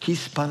 He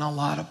spun a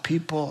lot of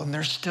people, and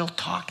they're still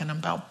talking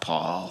about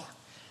Paul.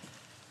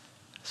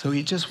 So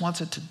he just wants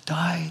it to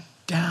die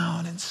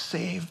down and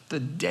save the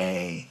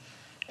day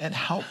and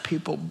help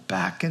people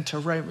back into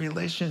right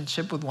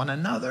relationship with one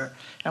another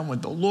and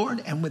with the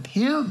Lord and with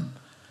him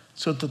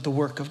so that the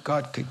work of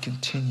God could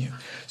continue.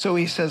 So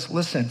he says,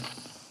 listen,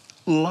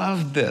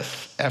 love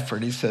this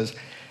effort. He says,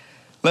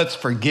 let's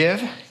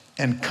forgive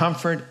and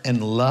comfort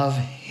and love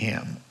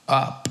him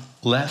up,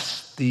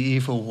 lest the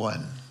evil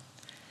one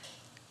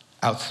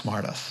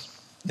outsmart us.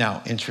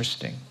 Now,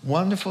 interesting.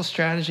 Wonderful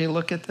strategy.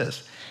 Look at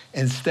this.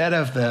 Instead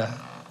of the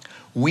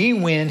we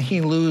win, he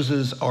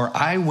loses, or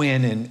I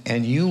win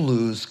and you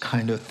lose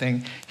kind of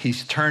thing,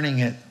 he's turning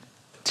it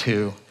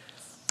to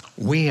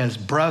we as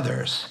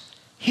brothers,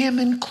 him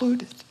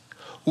included.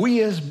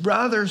 We as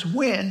brothers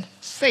win,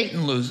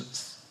 Satan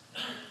loses.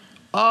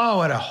 Oh,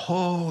 what a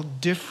whole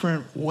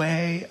different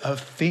way of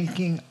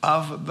thinking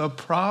of the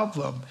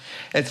problem.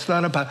 It's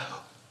not about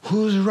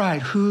who's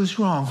right, who's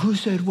wrong, who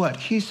said what,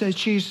 he said,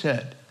 she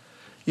said.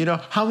 You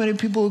know, how many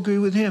people agree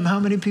with him? How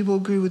many people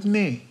agree with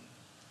me?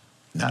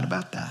 Not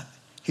about that.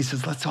 He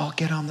says, let's all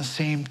get on the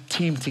same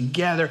team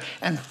together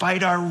and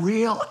fight our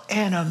real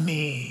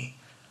enemy,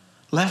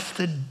 lest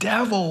the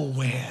devil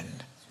win.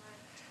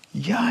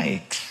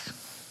 Yikes.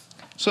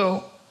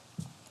 So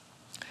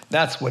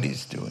that's what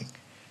he's doing.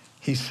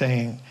 He's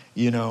saying,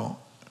 you know,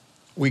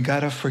 we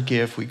got to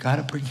forgive. We got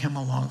to bring him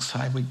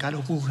alongside. We got to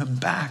woo him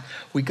back.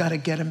 We got to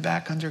get him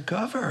back under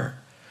cover,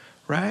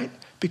 right?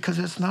 Because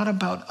it's not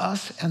about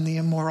us and the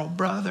immoral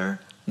brother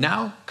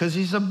now, because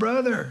he's a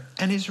brother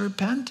and he's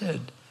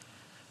repented.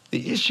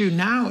 The issue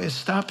now is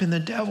stopping the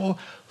devil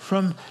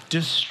from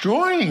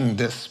destroying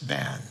this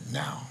man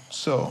now.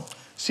 So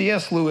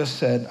C.S. Lewis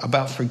said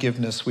about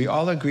forgiveness, we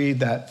all agree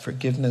that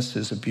forgiveness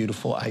is a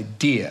beautiful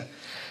idea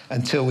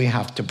until we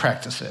have to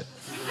practice it.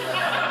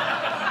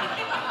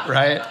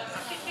 Right?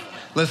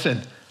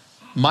 Listen,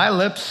 my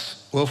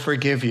lips will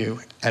forgive you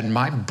and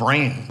my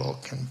brain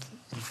will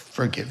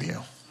forgive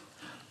you.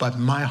 But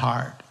my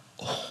heart,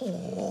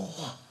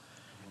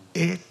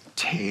 it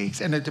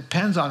takes, and it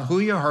depends on who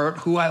you hurt,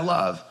 who I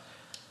love,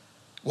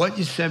 what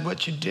you said,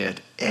 what you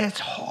did. It's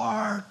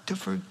hard to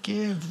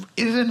forgive,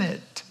 isn't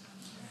it?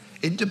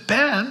 It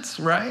depends,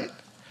 right?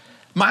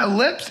 My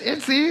lips,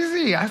 it's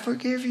easy. I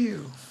forgive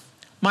you.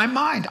 My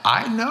mind,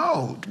 I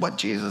know what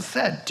Jesus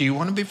said. Do you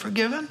want to be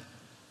forgiven?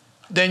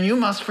 Then you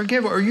must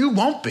forgive or you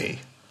won't be.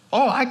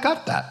 Oh, I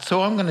got that,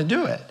 so I'm going to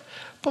do it.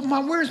 But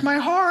where's my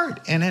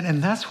heart in it?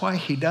 And that's why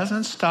he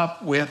doesn't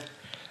stop with,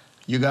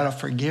 you got to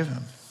forgive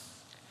him.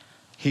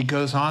 He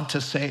goes on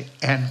to say,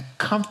 and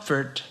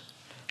comfort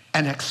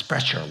and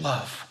express your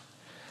love,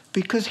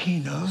 because he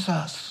knows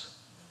us.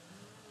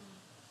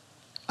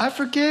 I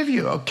forgive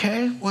you,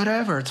 okay?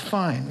 Whatever, it's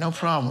fine, no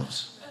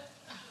problems.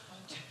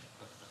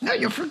 No,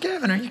 you're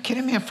forgiven. Are you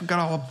kidding me? I forgot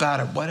all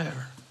about it,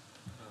 whatever.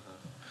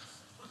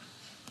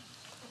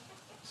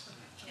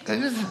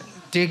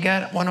 Do you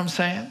get what I'm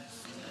saying?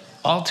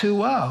 All too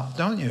well,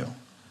 don't you?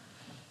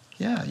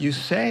 Yeah, you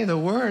say the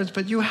words,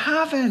 but you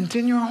haven't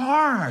in your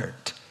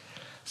heart.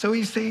 So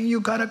he's saying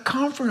you got to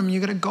comfort him. You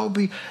got to go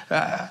be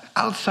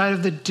outside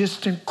of the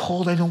distant,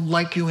 cold, I don't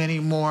like you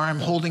anymore, I'm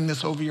holding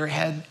this over your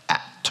head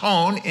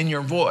tone in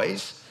your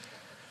voice,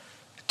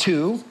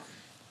 to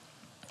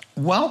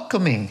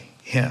welcoming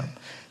him.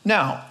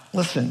 Now,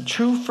 listen,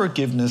 true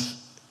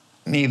forgiveness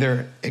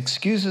neither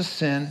excuses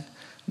sin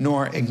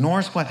nor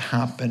ignores what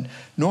happened,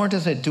 nor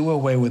does it do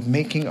away with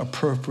making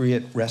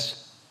appropriate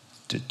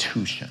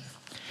restitution.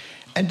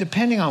 And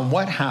depending on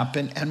what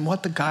happened and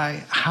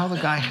how the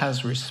guy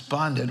has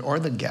responded, or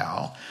the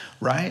gal,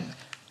 right?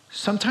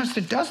 Sometimes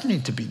there does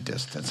need to be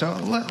distance. So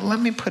let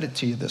me put it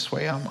to you this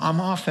way.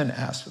 I'm often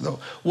asked, though,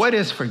 what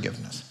is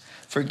forgiveness?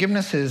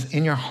 Forgiveness is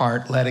in your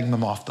heart, letting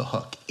them off the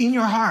hook. In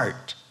your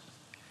heart.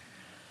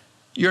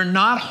 You're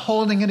not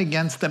holding it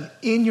against them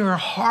in your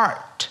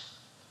heart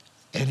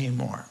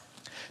anymore.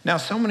 Now,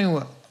 somebody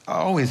will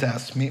always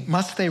ask me,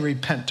 must they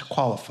repent to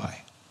qualify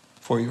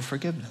for your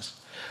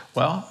forgiveness?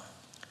 Well,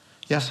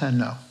 yes and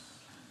no.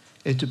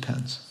 It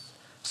depends.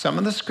 Some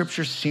of the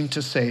scriptures seem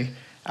to say,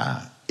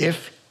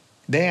 if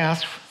they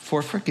ask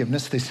for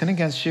forgiveness, they sin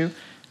against you,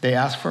 they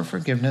ask for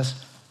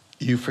forgiveness,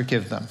 you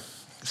forgive them.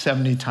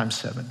 70 times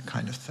 7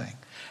 kind of thing.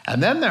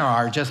 And then there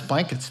are just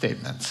blanket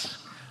statements.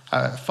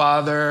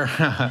 Father,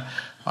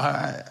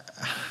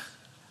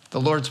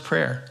 the Lord's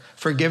Prayer,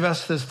 forgive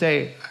us this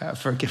day.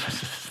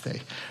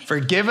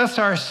 Forgive us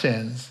our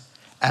sins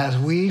as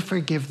we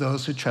forgive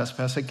those who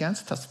trespass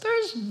against us.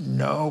 There's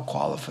no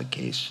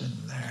qualification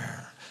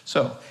there.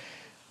 So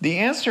the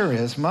answer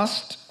is,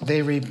 must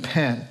they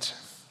repent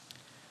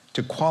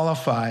to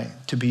qualify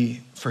to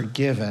be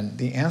forgiven?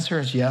 The answer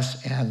is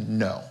yes and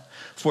no.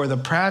 for the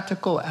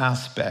practical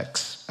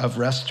aspects of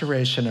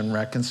restoration and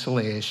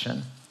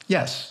reconciliation,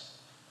 yes.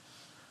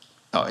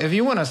 Oh, if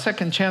you want a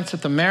second chance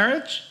at the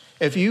marriage,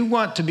 if you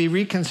want to be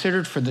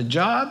reconsidered for the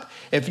job,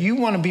 if you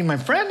want to be my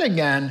friend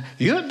again,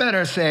 you had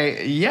better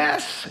say,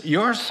 yes,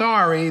 you're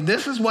sorry,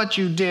 this is what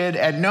you did,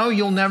 and no,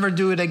 you'll never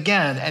do it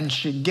again. And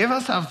should give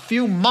us a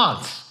few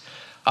months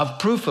of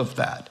proof of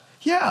that.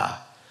 Yeah.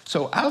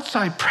 So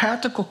outside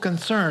practical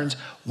concerns,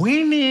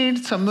 we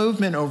need some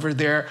movement over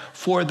there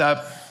for the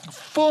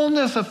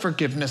fullness of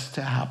forgiveness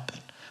to happen.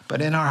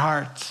 But in our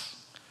hearts,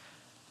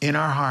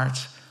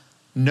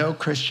 no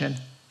Christian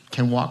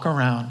can walk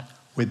around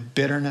with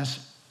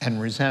bitterness and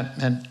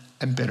resentment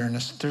and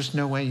bitterness. There's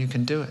no way you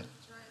can do it.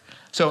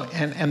 So,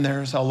 and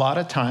there's a lot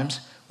of times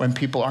when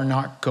people are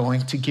not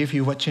going to give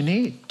you what you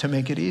need to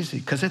make it easy,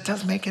 because it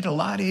does make it a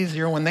lot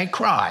easier when they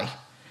cry,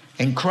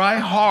 and cry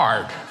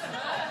hard,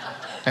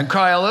 and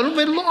cry a little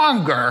bit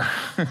longer,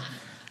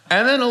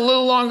 and then a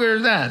little longer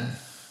then.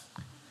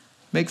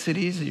 Makes it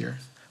easier.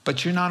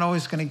 But you're not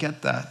always going to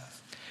get that.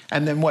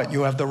 And then what?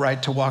 You have the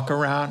right to walk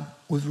around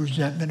with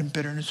resentment and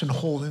bitterness and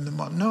holding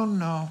them up.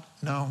 No.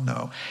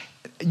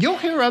 You'll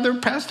hear other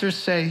pastors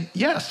say,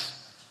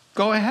 yes,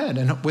 go ahead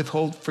and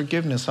withhold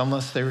forgiveness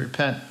unless they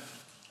repent.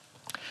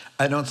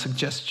 I don't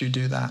suggest you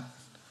do that.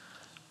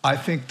 I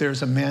think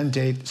there's a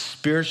mandate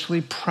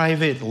spiritually,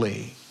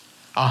 privately,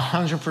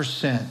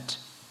 100%.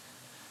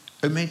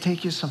 It may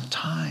take you some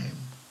time,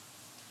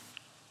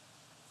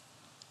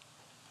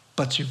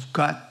 but you've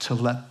got to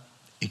let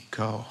it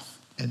go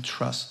and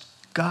trust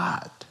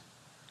God.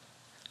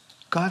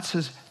 God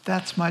says,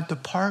 that's my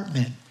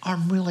department.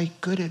 I'm really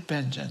good at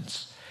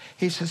vengeance.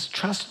 He says,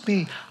 trust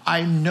me.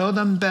 I know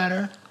them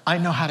better. I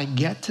know how to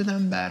get to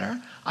them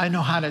better. I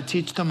know how to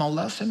teach them a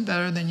lesson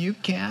better than you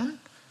can.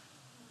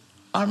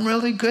 I'm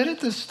really good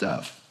at this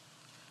stuff.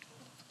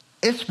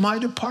 It's my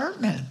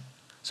department.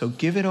 So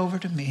give it over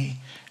to me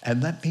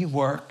and let me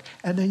work.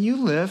 And then you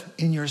live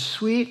in your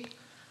sweet,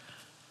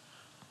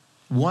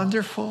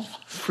 wonderful,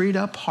 freed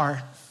up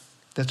heart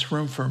that's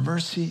room for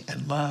mercy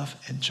and love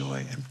and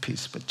joy and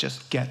peace. But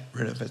just get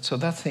rid of it. So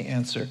that's the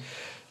answer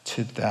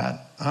to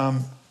that.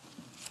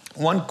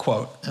 One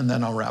quote, and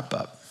then I'll wrap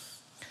up.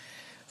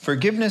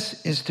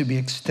 Forgiveness is to be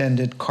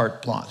extended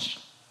carte blanche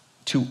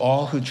to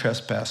all who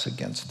trespass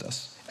against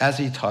us, as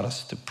he taught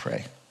us to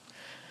pray.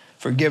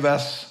 Forgive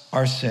us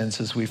our sins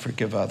as we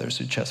forgive others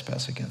who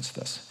trespass against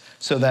us,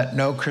 so that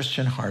no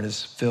Christian heart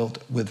is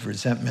filled with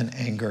resentment,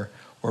 anger,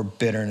 or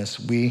bitterness.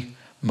 We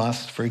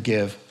must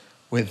forgive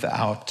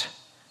without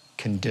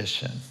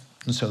condition.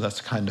 And so that's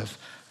kind of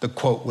the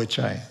quote which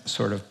I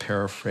sort of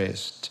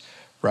paraphrased,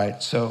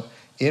 right? So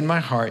in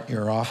my heart,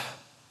 you're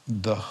off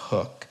the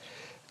hook.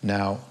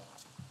 Now,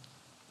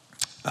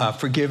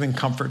 forgive and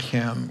comfort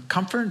him.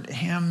 Comfort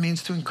him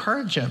means to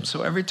encourage him.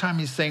 So every time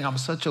he's saying, I'm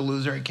such a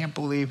loser, I can't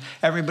believe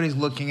everybody's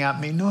looking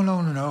at me.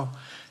 No.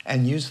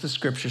 And use the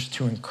scriptures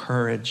to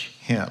encourage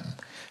him.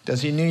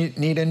 Does he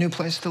need a new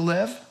place to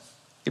live?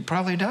 He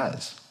probably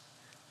does.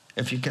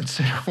 If you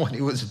consider what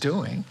he was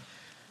doing.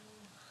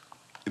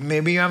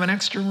 Maybe you have an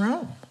extra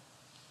room.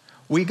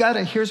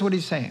 Here's what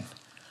he's saying.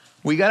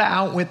 We got to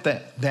outwit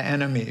the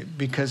enemy,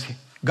 because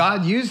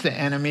God used the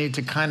enemy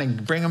to kind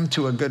of bring him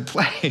to a good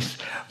place.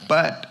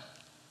 But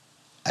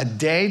a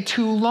day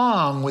too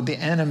long with the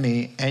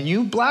enemy, and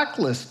you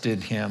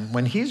blacklisted him,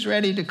 when he's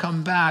ready to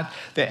come back,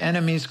 the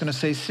enemy's going to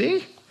say,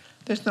 see,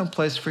 there's no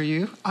place for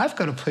you. I've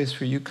got a place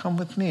for you. Come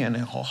with me. And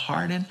he'll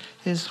harden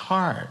his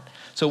heart.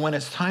 So when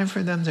it's time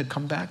for them to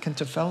come back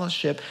into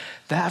fellowship,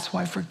 that's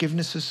why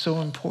forgiveness is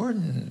so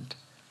important.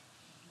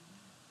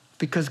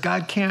 Because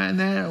God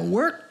can't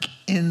work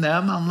in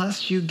them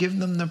unless you give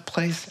them the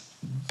place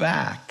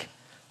back.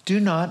 Do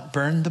not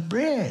burn the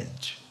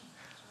bridge.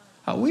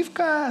 We've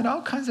got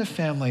all kinds of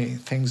family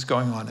things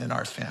going on in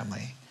our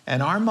family.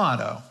 And our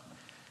motto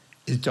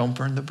is don't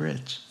burn the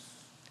bridge.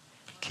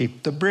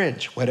 Keep the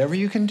bridge. Whatever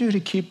you can do to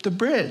keep the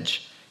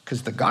bridge,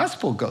 because the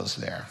gospel goes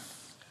there,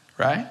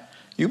 right?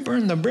 You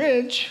burn the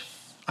bridge.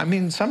 I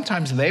mean,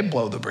 sometimes they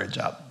blow the bridge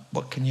up.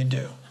 What can you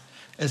do?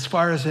 As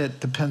far as it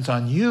depends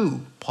on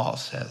you, Paul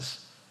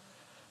says,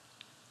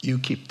 you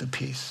keep the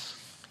peace.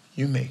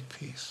 You make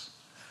peace,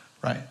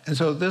 right? And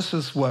so this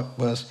is what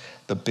was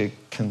the big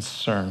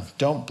concern.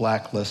 Don't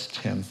blacklist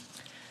him.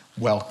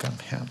 Welcome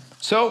him.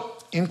 So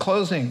in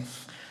closing,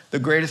 the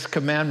greatest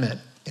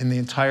commandment in the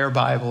entire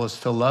Bible is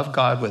to love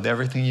God with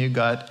everything you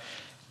got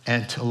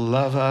and to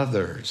love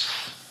others.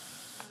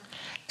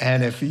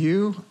 And if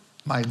you,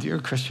 my dear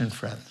Christian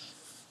friends,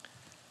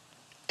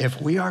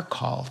 if we are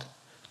called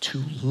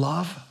to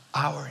love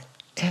our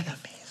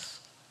enemies,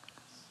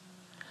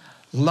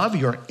 love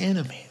your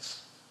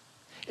enemies.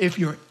 If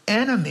your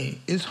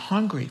enemy is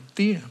hungry,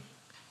 feed him.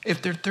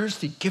 If they're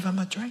thirsty, give them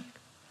a drink.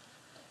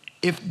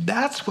 If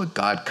that's what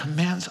God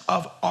commands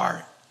of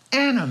our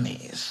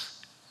enemies,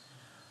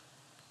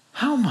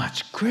 how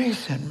much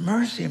grace and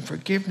mercy and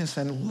forgiveness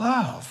and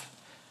love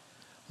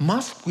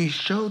must we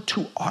show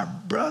to our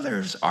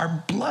brothers,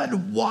 our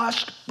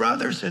blood-washed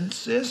brothers and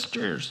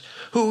sisters,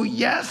 who,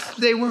 yes,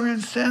 they were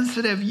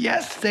insensitive.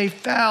 Yes, they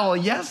fell.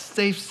 Yes,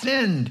 they've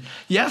sinned.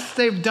 Yes,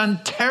 they've done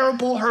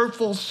terrible,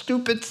 hurtful,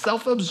 stupid,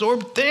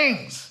 self-absorbed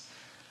things.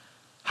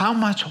 How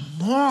much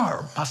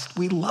more must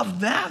we love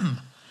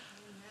them?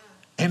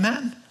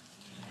 Amen?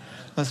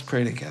 Let's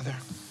pray together.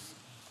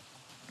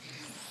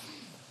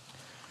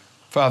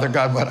 Father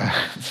God, what a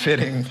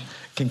fitting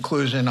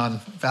conclusion on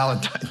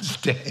Valentine's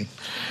Day.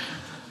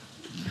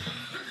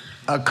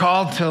 A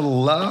call to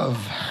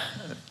love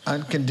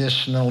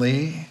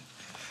unconditionally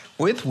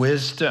with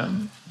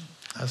wisdom,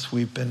 as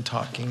we've been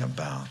talking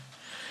about.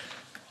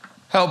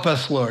 Help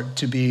us, Lord,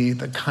 to be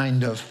the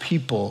kind of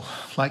people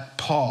like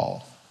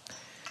Paul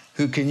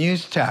who can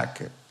use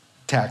tact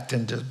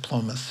and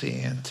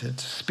diplomacy and to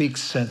speak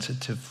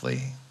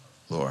sensitively,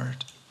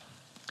 Lord,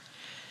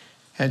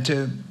 and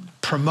to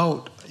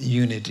promote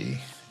unity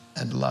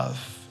and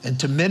love, and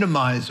to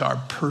minimize our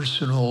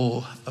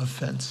personal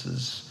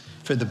offenses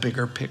for the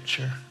bigger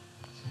picture,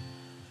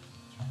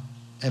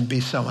 and be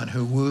someone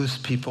who woos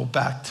people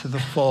back to the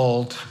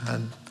fold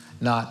and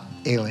not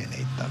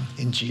alienate them.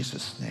 In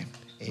Jesus' name,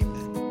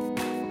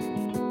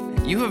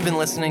 amen. You have been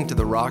listening to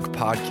the Rock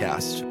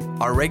Podcast.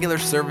 Our regular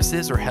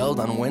services are held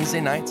on Wednesday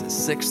nights at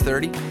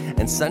 6:30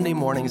 and Sunday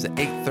mornings at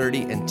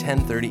 8:30 and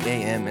 10:30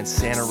 a.m. in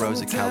Santa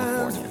Rosa,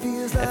 California.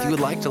 If you would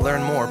like to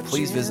learn more,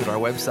 please visit our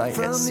website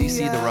at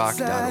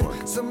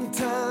cctherock.org.